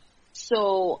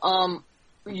 So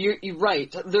you're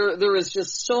right. There is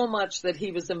just so much that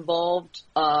he was involved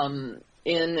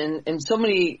in so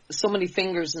many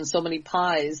fingers and so many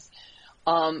pies.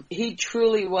 He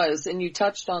truly was, and you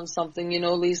touched on something,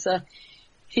 Lisa,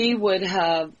 he would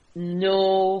have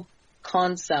no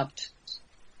concept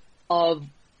of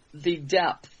the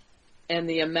depth and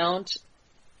the amount,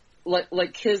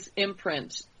 like his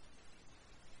imprint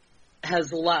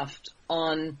has left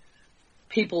on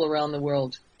people around the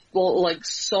world. Well, like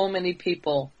so many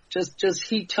people, just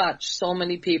he touched so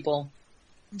many people.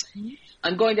 Mm-hmm.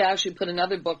 I'm going to actually put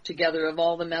another book together of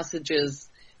all the messages,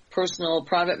 personal,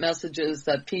 private messages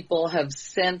that people have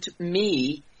sent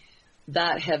me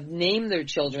that have named their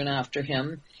children after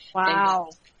him. Wow.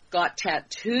 And got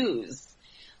tattoos.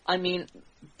 I mean,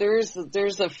 there's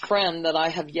a friend that I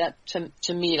have yet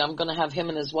to meet. I'm going to have him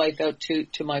and his wife out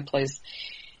to my place.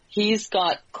 He's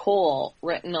got Cole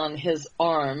written on his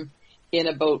arm in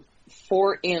about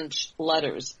 4-inch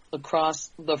letters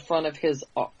across the front of his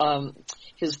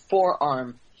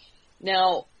forearm.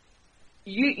 Now,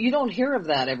 you don't hear of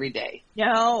that every day.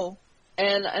 No.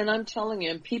 And I'm telling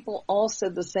you, and people all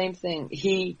said the same thing.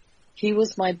 He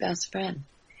was my best friend.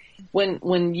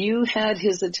 When you had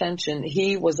his attention,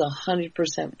 he was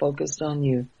 100% focused on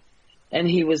you. And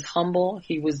he was humble,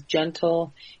 he was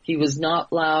gentle, he was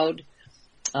not loud.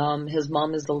 His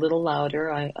mom is a little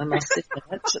louder, I must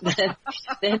admit,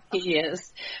 than he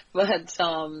is. But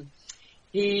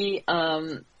he,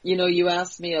 you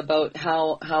asked me about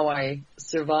how I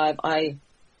survived,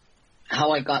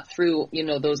 how I got through,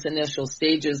 those initial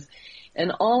stages.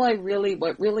 And what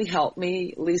really helped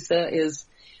me, Lisa, is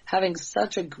having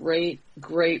such a great,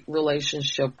 great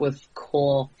relationship with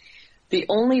Cole. The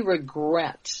only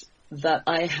regret that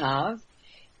I have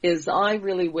is I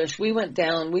really wish we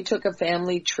took a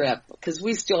family trip because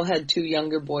we still had 2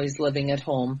 younger boys living at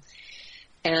home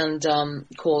and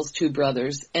Cole's 2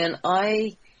 brothers. And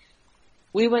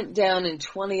we went down in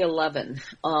 2011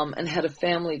 and had a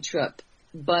family trip.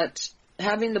 But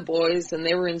having the boys, and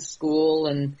they were in school,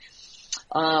 and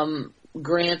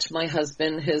Grant, my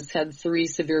husband, has had 3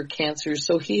 severe cancers,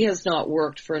 so he has not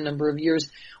worked for a number of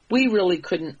years. We really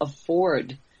couldn't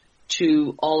afford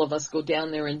to, all of us, go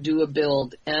down there and do a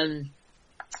build. And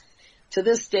to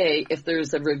this day, if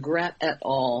there's a regret at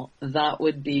all, that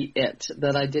would be it,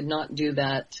 that I did not do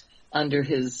that under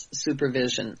his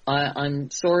supervision.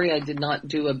 I'm sorry I did not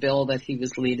do a bill that he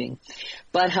was leading.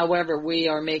 But however, we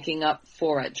are making up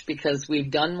for it because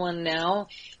we've done one now,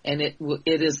 and it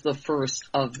is the first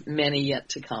of many yet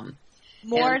to come.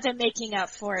 More than making up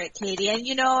for it, Katie. And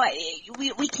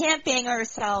we can't bang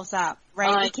ourselves up,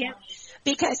 right? We can't,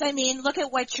 because look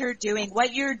at what you're doing.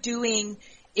 What you're doing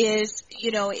is,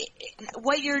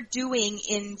 what you're doing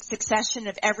in succession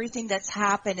of everything that's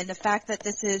happened, and the fact that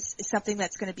this is something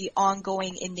that's going to be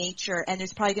ongoing in nature, and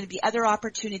there's probably going to be other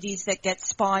opportunities that get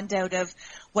spawned out of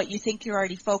what you think you're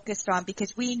already focused on,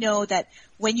 because we know that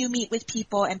when you meet with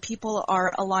people and people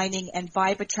are aligning and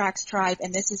vibe attracts tribe,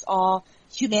 and this is all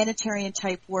humanitarian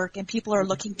type work, and people are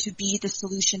looking to be the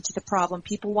solution to the problem.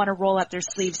 People want to roll up their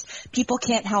sleeves. People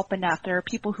can't help enough. There are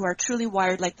people who are truly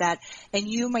wired like that, and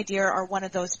you, my dear, are one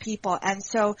of those people. And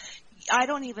so I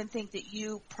don't even think that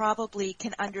you probably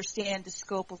can understand the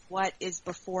scope of what is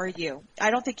before you. I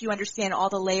don't think you understand all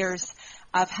the layers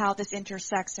of how this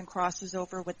intersects and crosses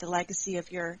over with the legacy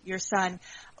of your son.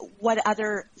 What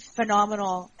other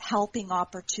phenomenal helping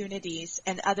opportunities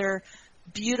and other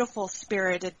beautiful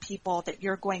spirited people that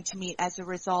you're going to meet as a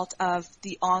result of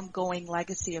the ongoing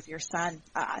legacy of your son.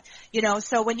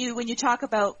 So when you talk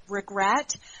about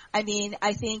regret, I mean,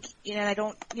 I think,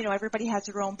 everybody has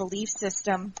their own belief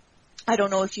system. I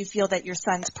don't know if you feel that your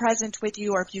son's present with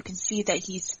you or if you can see that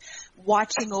he's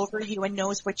watching over you and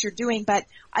knows what you're doing. But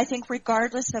I think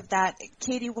regardless of that,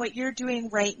 Katie, what you're doing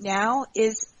right now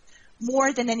is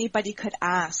more than anybody could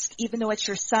ask, even though it's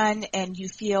your son and you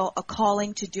feel a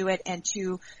calling to do it and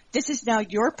this is now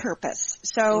your purpose.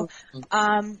 So,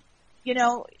 I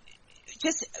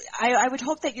would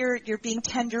hope that you're being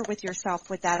tender with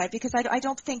yourself with that, because I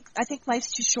think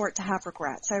life's too short to have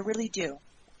regrets. I really do.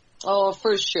 Oh,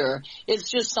 for sure.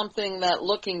 It's just something that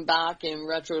looking back in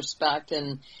retrospect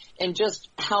and just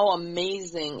how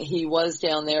amazing he was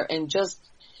down there and just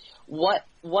what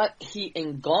he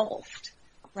engulfed.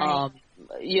 Right.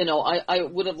 I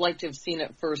would have liked to have seen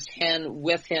it firsthand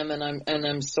with him, and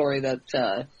I'm sorry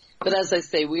that, but as I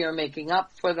say, we are making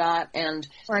up for that, and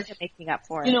we're making up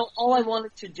for it. All I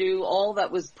wanted to do, all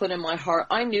that was put in my heart,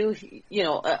 I knew,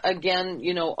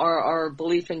 our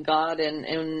belief in God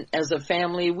and as a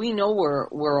family, we know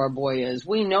where our boy is.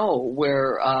 We know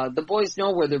where, the boys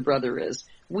know where their brother is.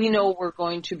 We know we're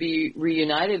going to be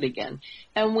reunited again.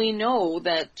 And we know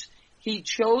that he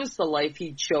chose the life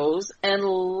he chose and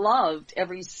loved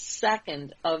every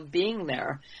second of being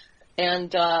there.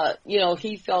 And,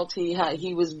 he felt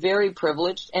he was very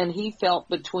privileged, and he felt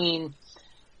between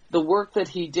the work that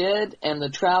he did and the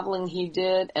traveling he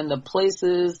did and the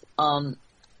places, and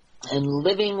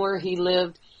living where he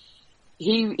lived,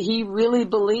 he really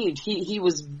believed he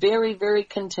was very, very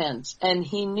content, and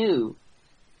he knew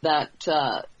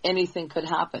that, anything could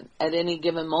happen at any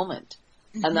given moment.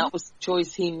 Mm-hmm. And that was the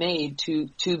choice he made to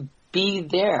be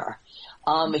there.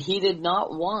 He did not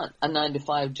want a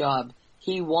 9-to-5 job.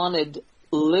 He wanted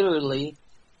literally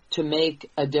to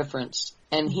make a difference.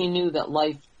 And he knew that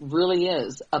life really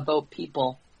is about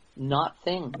people, not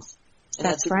things. And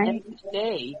That's at the right. end of the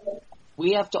day,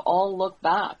 we have to all look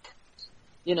back,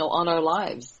 on our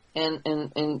lives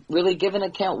and really give an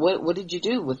account. What did you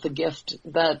do with the gift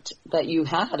that you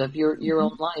had of your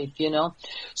own life,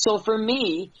 So for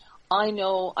me, I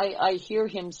know I hear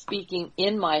him speaking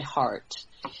in my heart.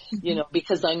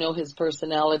 Because I know his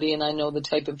personality and I know the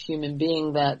type of human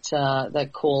being that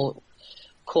Cole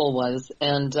was.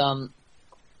 And,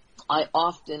 I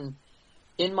often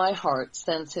in my heart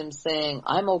sense him saying,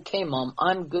 I'm okay, Mom.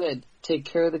 I'm good. Take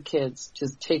care of the kids.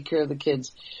 Just take care of the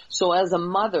kids. So as a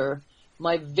mother,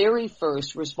 my very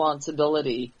first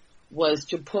responsibility was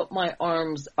to put my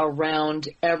arms around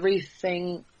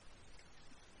everything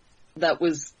that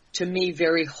was to me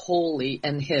very holy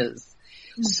and his.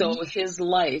 Mm-hmm. So his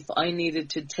life, I needed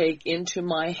to take into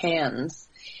my hands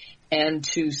and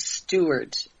to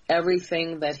steward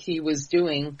everything that he was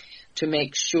doing to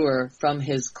make sure, from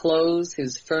his clothes,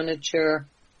 his furniture,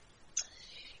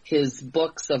 his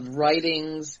books of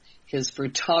writings, his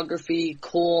photography.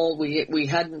 Cole, we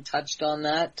hadn't touched on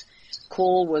that.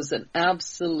 Cole was an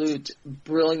absolute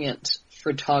brilliant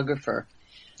photographer.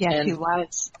 Yes, and he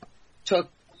was. Took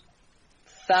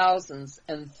thousands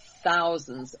and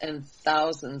thousands and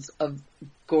thousands of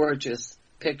gorgeous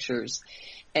pictures.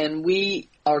 And we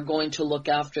are going to look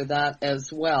after that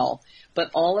as well.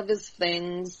 But all of his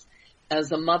things,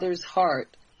 as a mother's heart,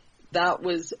 that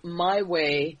was my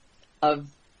way of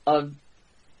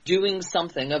doing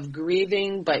something, of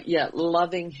grieving but yet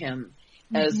loving him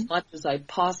as much as I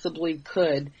possibly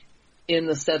could in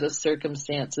the set of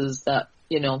circumstances that,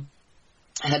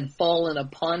 had fallen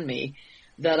upon me,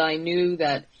 that I knew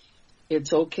that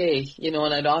it's okay,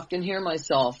 and I'd often hear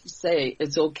myself say,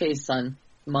 it's okay, son.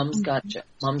 Mom's got you.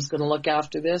 Mom's going to look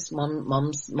after this.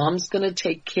 Mom's going to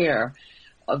take care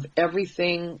of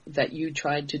everything that you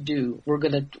tried to do. We're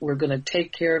going to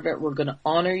take care of it. We're going to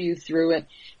honor you through it,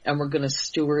 and we're going to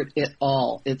steward it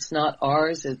all. It's not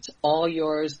ours. It's all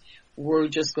yours. We're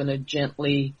just going to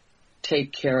gently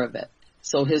take care of it.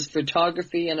 So his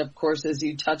photography, and of course, as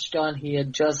you touched on, he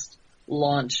had just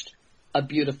launched a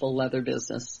beautiful leather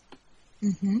business.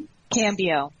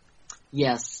 Cambio.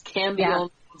 Yes, Cambio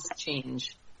means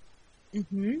change.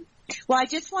 Well, I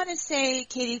just want to say,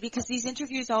 Katie, because these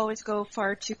interviews always go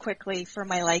far too quickly for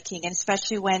my liking, and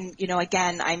especially when,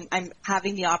 again, I'm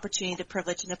having the opportunity, the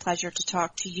privilege, and the pleasure to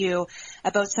talk to you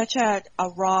about such a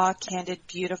raw, candid,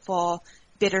 beautiful,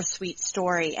 bittersweet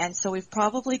story. And so we've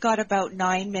probably got about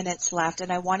 9 minutes left,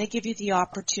 and I want to give you the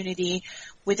opportunity,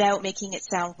 without making it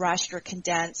sound rushed or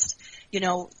condensed.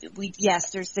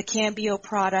 Yes, there's the Cambio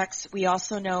products. We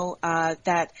also know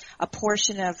that a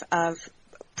portion of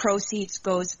proceeds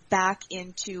goes back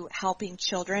into helping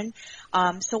children.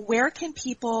 So where can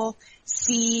people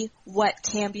see what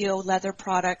Cambio leather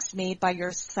products made by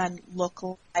your son look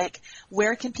like?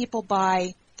 Where can people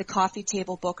buy the coffee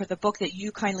table book, or the book that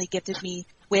you kindly gifted me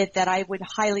with, that I would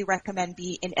highly recommend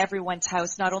be in everyone's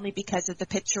house, not only because of the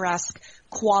picturesque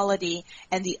quality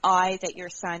and the eye that your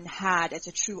son had as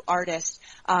a true artist,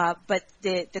 but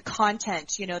the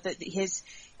content,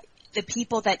 the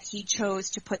people that he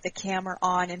chose to put the camera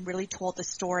on and really told the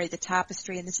story, the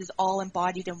tapestry, and this is all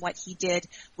embodied in what he did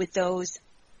with those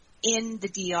in the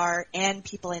DR and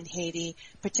people in Haiti,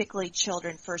 particularly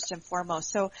children first and foremost.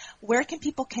 So where can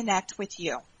people connect with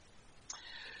you?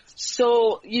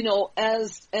 So,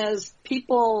 as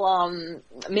people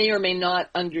may or may not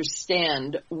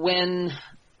understand, when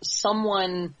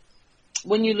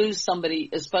you lose somebody,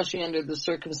 especially under the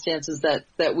circumstances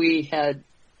that we have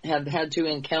had to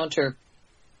encounter,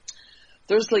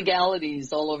 there's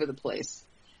legalities all over the place.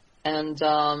 And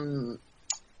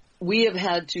we have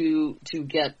had to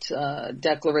get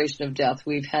declaration of death.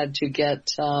 We've had to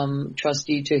get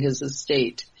trustee to his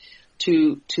estate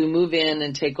to move in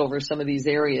and take over some of these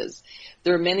areas.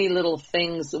 There are many little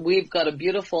things. We've got a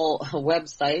beautiful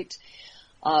website,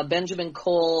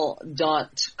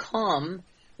 benjamincole.com,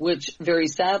 which very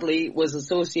sadly was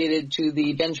associated to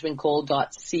the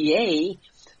benjamincole.ca.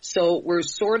 So we're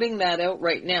sorting that out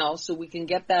right now so we can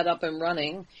get that up and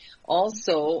running.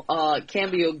 Also,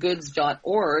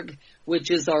 CambioGoods.org, which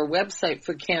is our website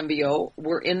for Cambio.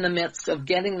 We're in the midst of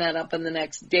getting that up in the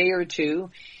next day or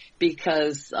two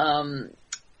because,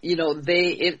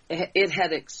 it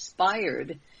had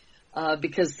expired,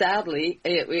 because sadly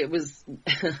it was,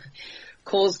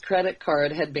 Cole's credit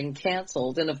card had been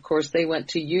canceled, and of course they went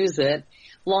to use it.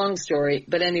 Long story,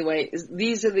 but anyway,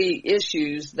 these are the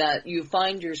issues that you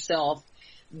find yourself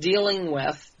dealing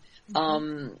with,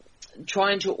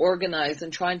 trying to organize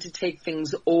and trying to take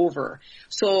things over.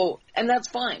 So, and that's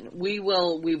fine. We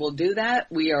will do that.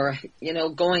 We are,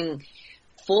 going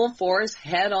full force,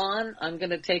 head on. I'm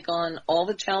going to take on all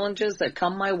the challenges that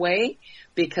come my way,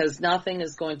 because nothing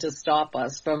is going to stop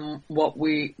us from what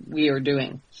we are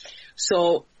doing.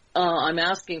 So, I'm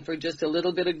asking for just a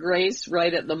little bit of grace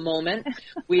right at the moment.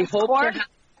 We hope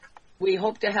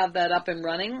to have that up and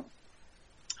running.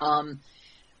 I'm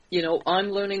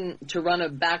learning to run a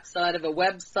backside of a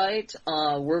website.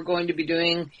 We're going to be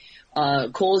doing,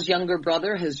 Cole's younger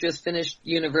brother has just finished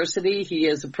university. He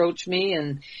has approached me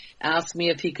and asked me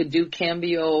if he could do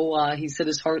Cambio. He said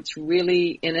his heart's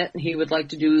really in it and he would like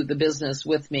to do the business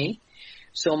with me.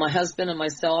 So my husband and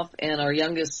myself and our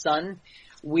youngest son,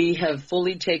 we have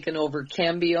fully taken over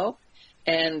Cambio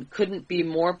and couldn't be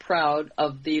more proud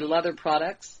of the leather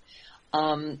products.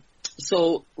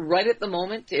 So right at the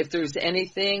moment, if there's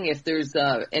anything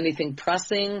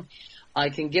pressing, I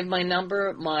can give my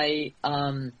number. My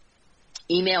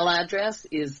email address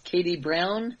is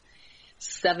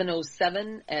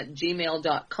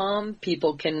katiebrown707@gmail.com.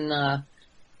 People can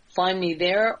find me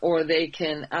there, or they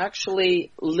can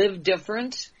actually Live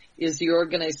Different is the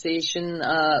organization,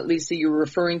 Lisa, you're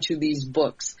referring to these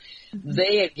books. Mm-hmm.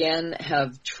 They, again,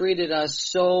 have treated us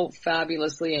so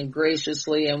fabulously and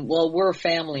graciously. And, well, we're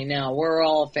family now. We're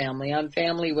all family. I'm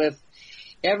family with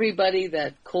everybody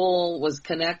that Cole was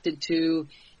connected to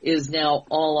is now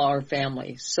all our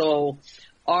family. So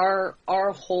our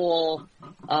whole,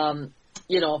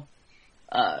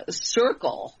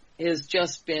 circle has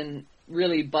just been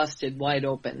really busted wide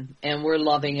open, and we're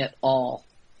loving it all.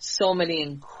 So many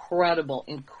incredible,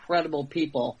 incredible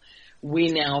people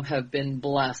we now have been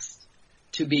blessed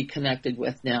to be connected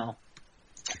with now.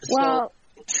 Well,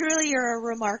 truly you're a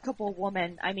remarkable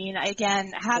woman. I mean,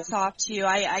 again, hats off to you.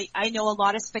 I know a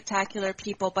lot of spectacular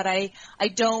people, but I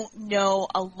don't know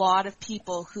a lot of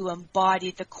people who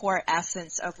embody the core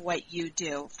essence of what you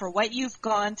do. For what you've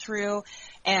gone through,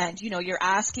 and, you're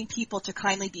asking people to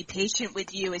kindly be patient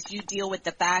with you as you deal with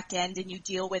the back end and you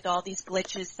deal with all these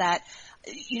glitches that,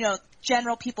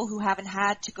 general people who haven't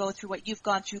had to go through what you've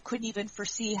gone through couldn't even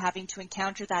foresee having to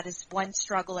encounter that as one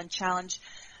struggle and challenge.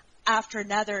 after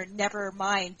another, never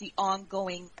mind the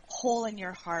ongoing hole in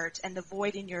your heart and the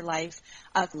void in your life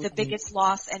of the biggest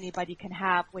loss anybody can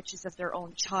have, which is of their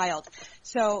own child.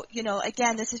 So,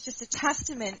 again, this is just a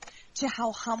testament to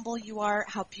how humble you are,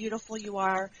 how beautiful you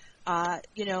are,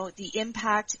 the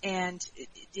impact and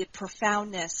the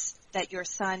profoundness that your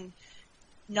son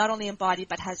not only embodied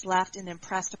but has left and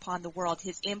impressed upon the world.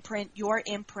 His imprint, your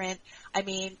imprint. I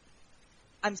mean,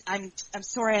 I'm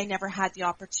sorry I never had the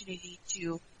opportunity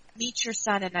to meet your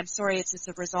son, and I'm sorry it's as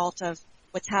a result of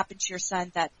what's happened to your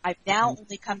son that I've now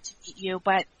only come to meet you.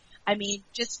 But I mean,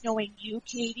 just knowing you,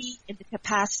 Katie, in the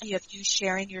capacity of you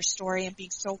sharing your story and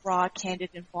being so raw, candid,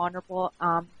 and vulnerable,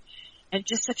 and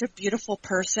just such a beautiful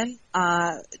person.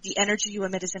 The energy you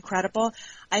emit is incredible.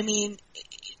 I mean,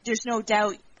 there's no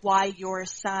doubt why your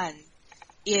son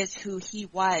is who he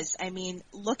was. I mean,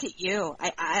 look at you.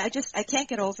 I can't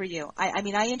get over you. I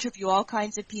mean, I interview all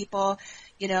kinds of people,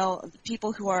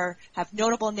 people who have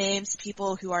notable names,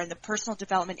 people who are in the personal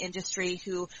development industry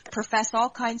who profess all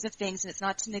kinds of things, and it's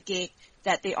not to negate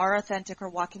that they are authentic or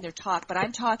walking their talk, but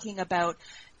I'm talking about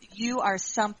you are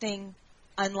something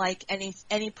unlike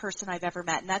any person I've ever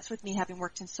met. And that's with me having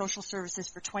worked in social services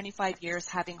for 25 years,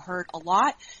 having heard a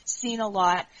lot, seen a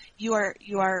lot. You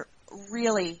are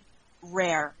really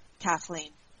rare, Kathleen.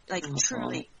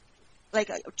 Truly.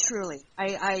 Truly.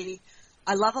 I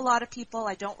love a lot of people.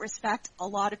 I don't respect a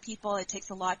lot of people. It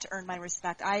takes a lot to earn my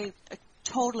respect. I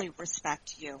totally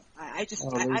respect you. I'm just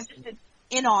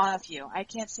in awe of you. I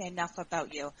can't say enough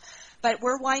about you. But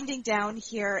we're winding down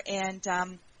here, and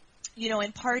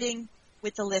in parting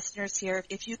with the listeners here,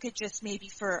 if you could just maybe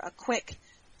for a quick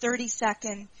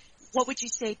 30-second, what would you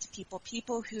say to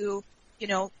people who,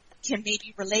 can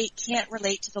maybe can't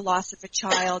relate to the loss of a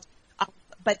child,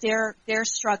 but they're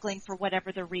struggling for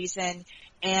whatever the reason,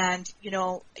 and,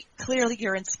 clearly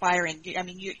you're inspiring. I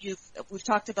mean, we've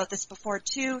talked about this before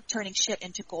too, turning shit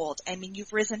into gold. I mean,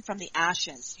 you've risen from the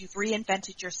ashes. You've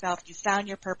reinvented yourself. You found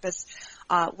your purpose.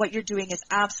 What you're doing is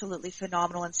absolutely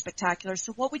phenomenal and spectacular.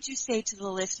 So what would you say to the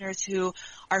listeners who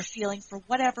are feeling for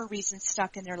whatever reason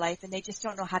stuck in their life and they just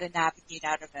don't know how to navigate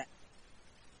out of it?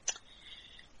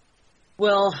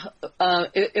 Well,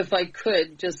 if I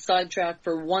could just sidetrack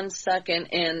for 1 second,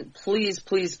 and please,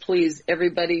 please, please,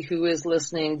 everybody who is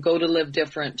listening, go to Live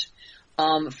Different.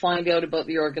 Find out about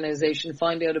the organization,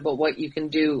 find out about what you can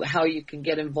do, how you can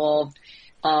get involved,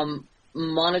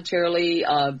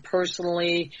 monetarily,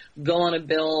 personally, go on a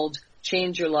build,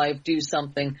 change your life, do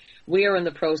something. We are in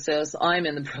the process, I'm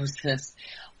in the process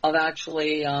of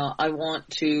actually, I want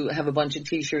to have a bunch of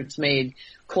t-shirts made.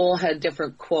 Cole had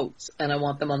different quotes, and I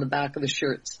want them on the back of the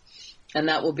shirts. And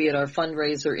that will be at our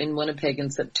fundraiser in Winnipeg in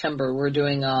September. We're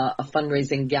doing a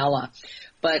fundraising gala.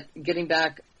 But getting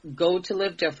back, go to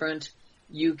Live Different.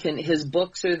 His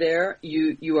books are there.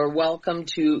 You are welcome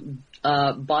to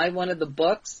buy one of the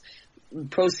books.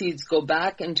 Proceeds go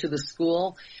back into the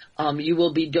school. You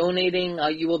will be donating,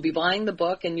 you will be buying the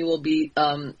book, and you will be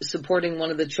supporting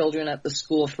one of the children at the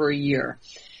school for a year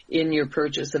in your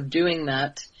purchase of doing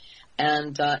that.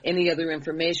 And any other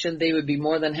information, they would be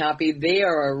more than happy. They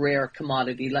are a rare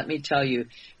commodity, let me tell you.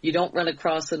 You don't run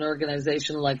across an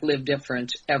organization like Live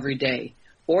Different every day,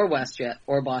 or WestJet,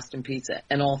 or Boston Pizza,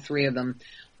 and all three of them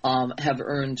have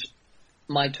earned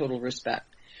my total respect.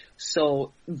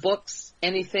 So books,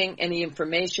 anything, any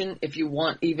information, if you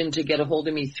want even to get a hold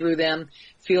of me through them,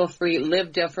 feel free.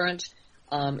 Live Different.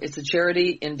 It's a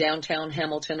charity in downtown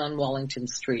Hamilton on Wellington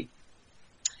Street.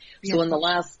 Yeah. So in the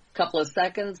last couple of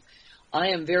seconds,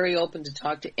 I am very open to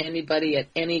talk to anybody at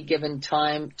any given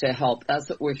time to help. That's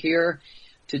what we're here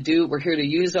to do. We're here to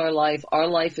use our life. Our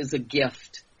life is a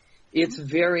gift. It's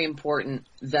very important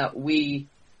that we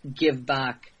give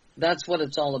back. That's what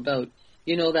it's all about.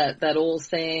 You know, that old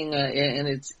saying, and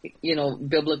it's,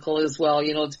 biblical as well,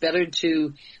 it's better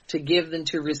to give than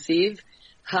to receive.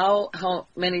 How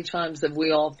many times have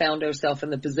we all found ourselves in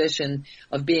the position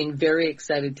of being very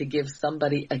excited to give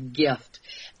somebody a gift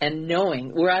and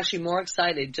knowing we're actually more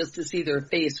excited just to see their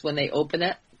face when they open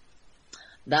it?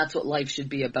 That's what life should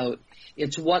be about.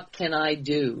 It's what can I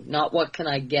do, not what can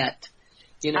I get.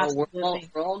 We're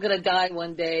all going to die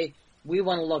one day. We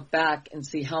want to look back and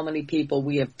see how many people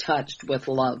we have touched with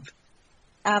love.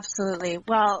 Absolutely.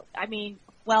 Well,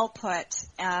 well put.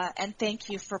 And thank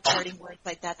you for putting words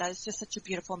like that. That is just such a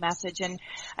beautiful message. And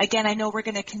again, I know we're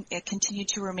going to continue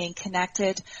to remain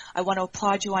connected. I want to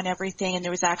applaud you on everything. And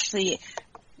there was actually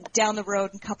down the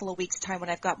road in a couple of weeks' time when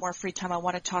I've got more free time, I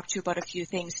want to talk to you about a few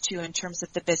things too in terms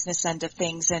of the business end of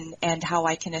things and how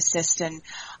I can assist and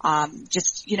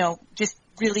just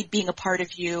really being a part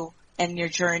of you and your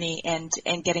journey and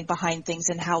getting behind things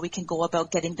and how we can go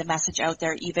about getting the message out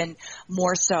there even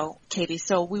more so, Katie.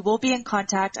 So we will be in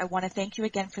contact. I want to thank you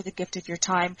again for the gift of your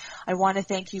time. I want to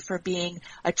thank you for being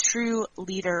a true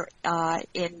leader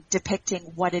in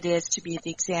depicting what it is to be the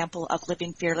example of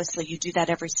living fearlessly. You do that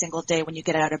every single day when you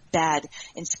get out of bed,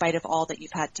 in spite of all that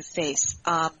you've had to face.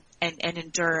 And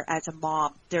endure as a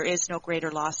mom. There is no greater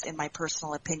loss in my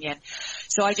personal opinion.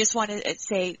 So I just want to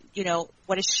say,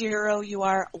 what a hero you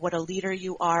are, what a leader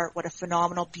you are, what a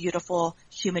phenomenal, beautiful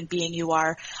human being you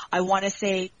are. I want to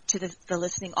say to the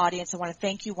listening audience, I want to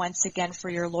thank you once again for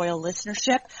your loyal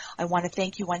listenership. I want to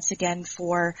thank you once again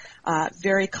for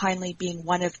very kindly being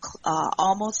one of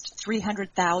almost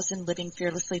 300,000 Living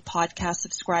Fearlessly podcast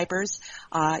subscribers.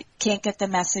 Can't get the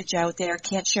message out there,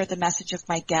 can't share the message of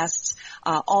my guests,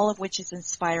 all of which is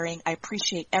inspiring. I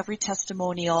appreciate every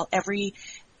testimonial, every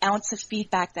ounce of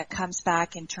feedback that comes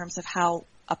back in terms of how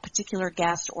a particular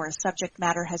guest or a subject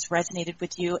matter has resonated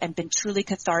with you and been truly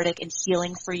cathartic and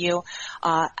healing for you.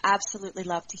 Absolutely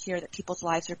love to hear that people's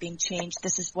lives are being changed.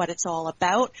 This is what it's all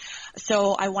about.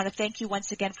 So I want to thank you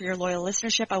once again for your loyal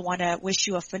listenership. I want to wish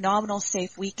you a phenomenal,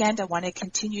 safe weekend. I want to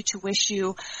continue to wish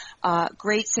you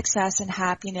great success and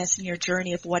happiness in your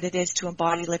journey of what it is to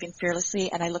embody living fearlessly.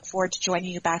 And I look forward to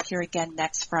joining you back here again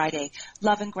next Friday.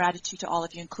 Love and gratitude to all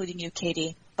of you, including you,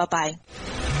 Katie. Bye-bye.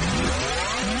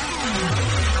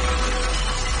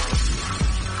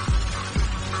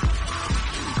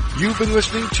 You've been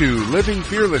listening to Living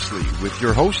Fearlessly with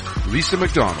your host, Lisa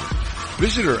McDonald.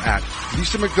 Visit her at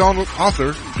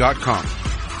lisamcdonaldauthor.com.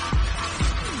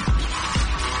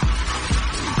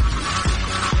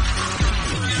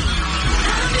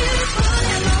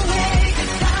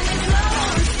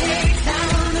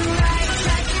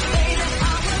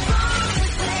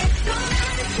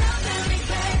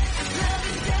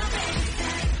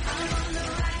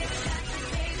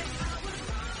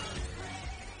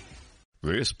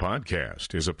 This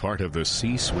podcast is a part of the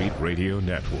C-Suite Radio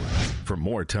Network. For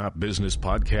more top business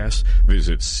podcasts,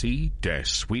 visit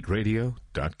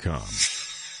c-suiteradio.com.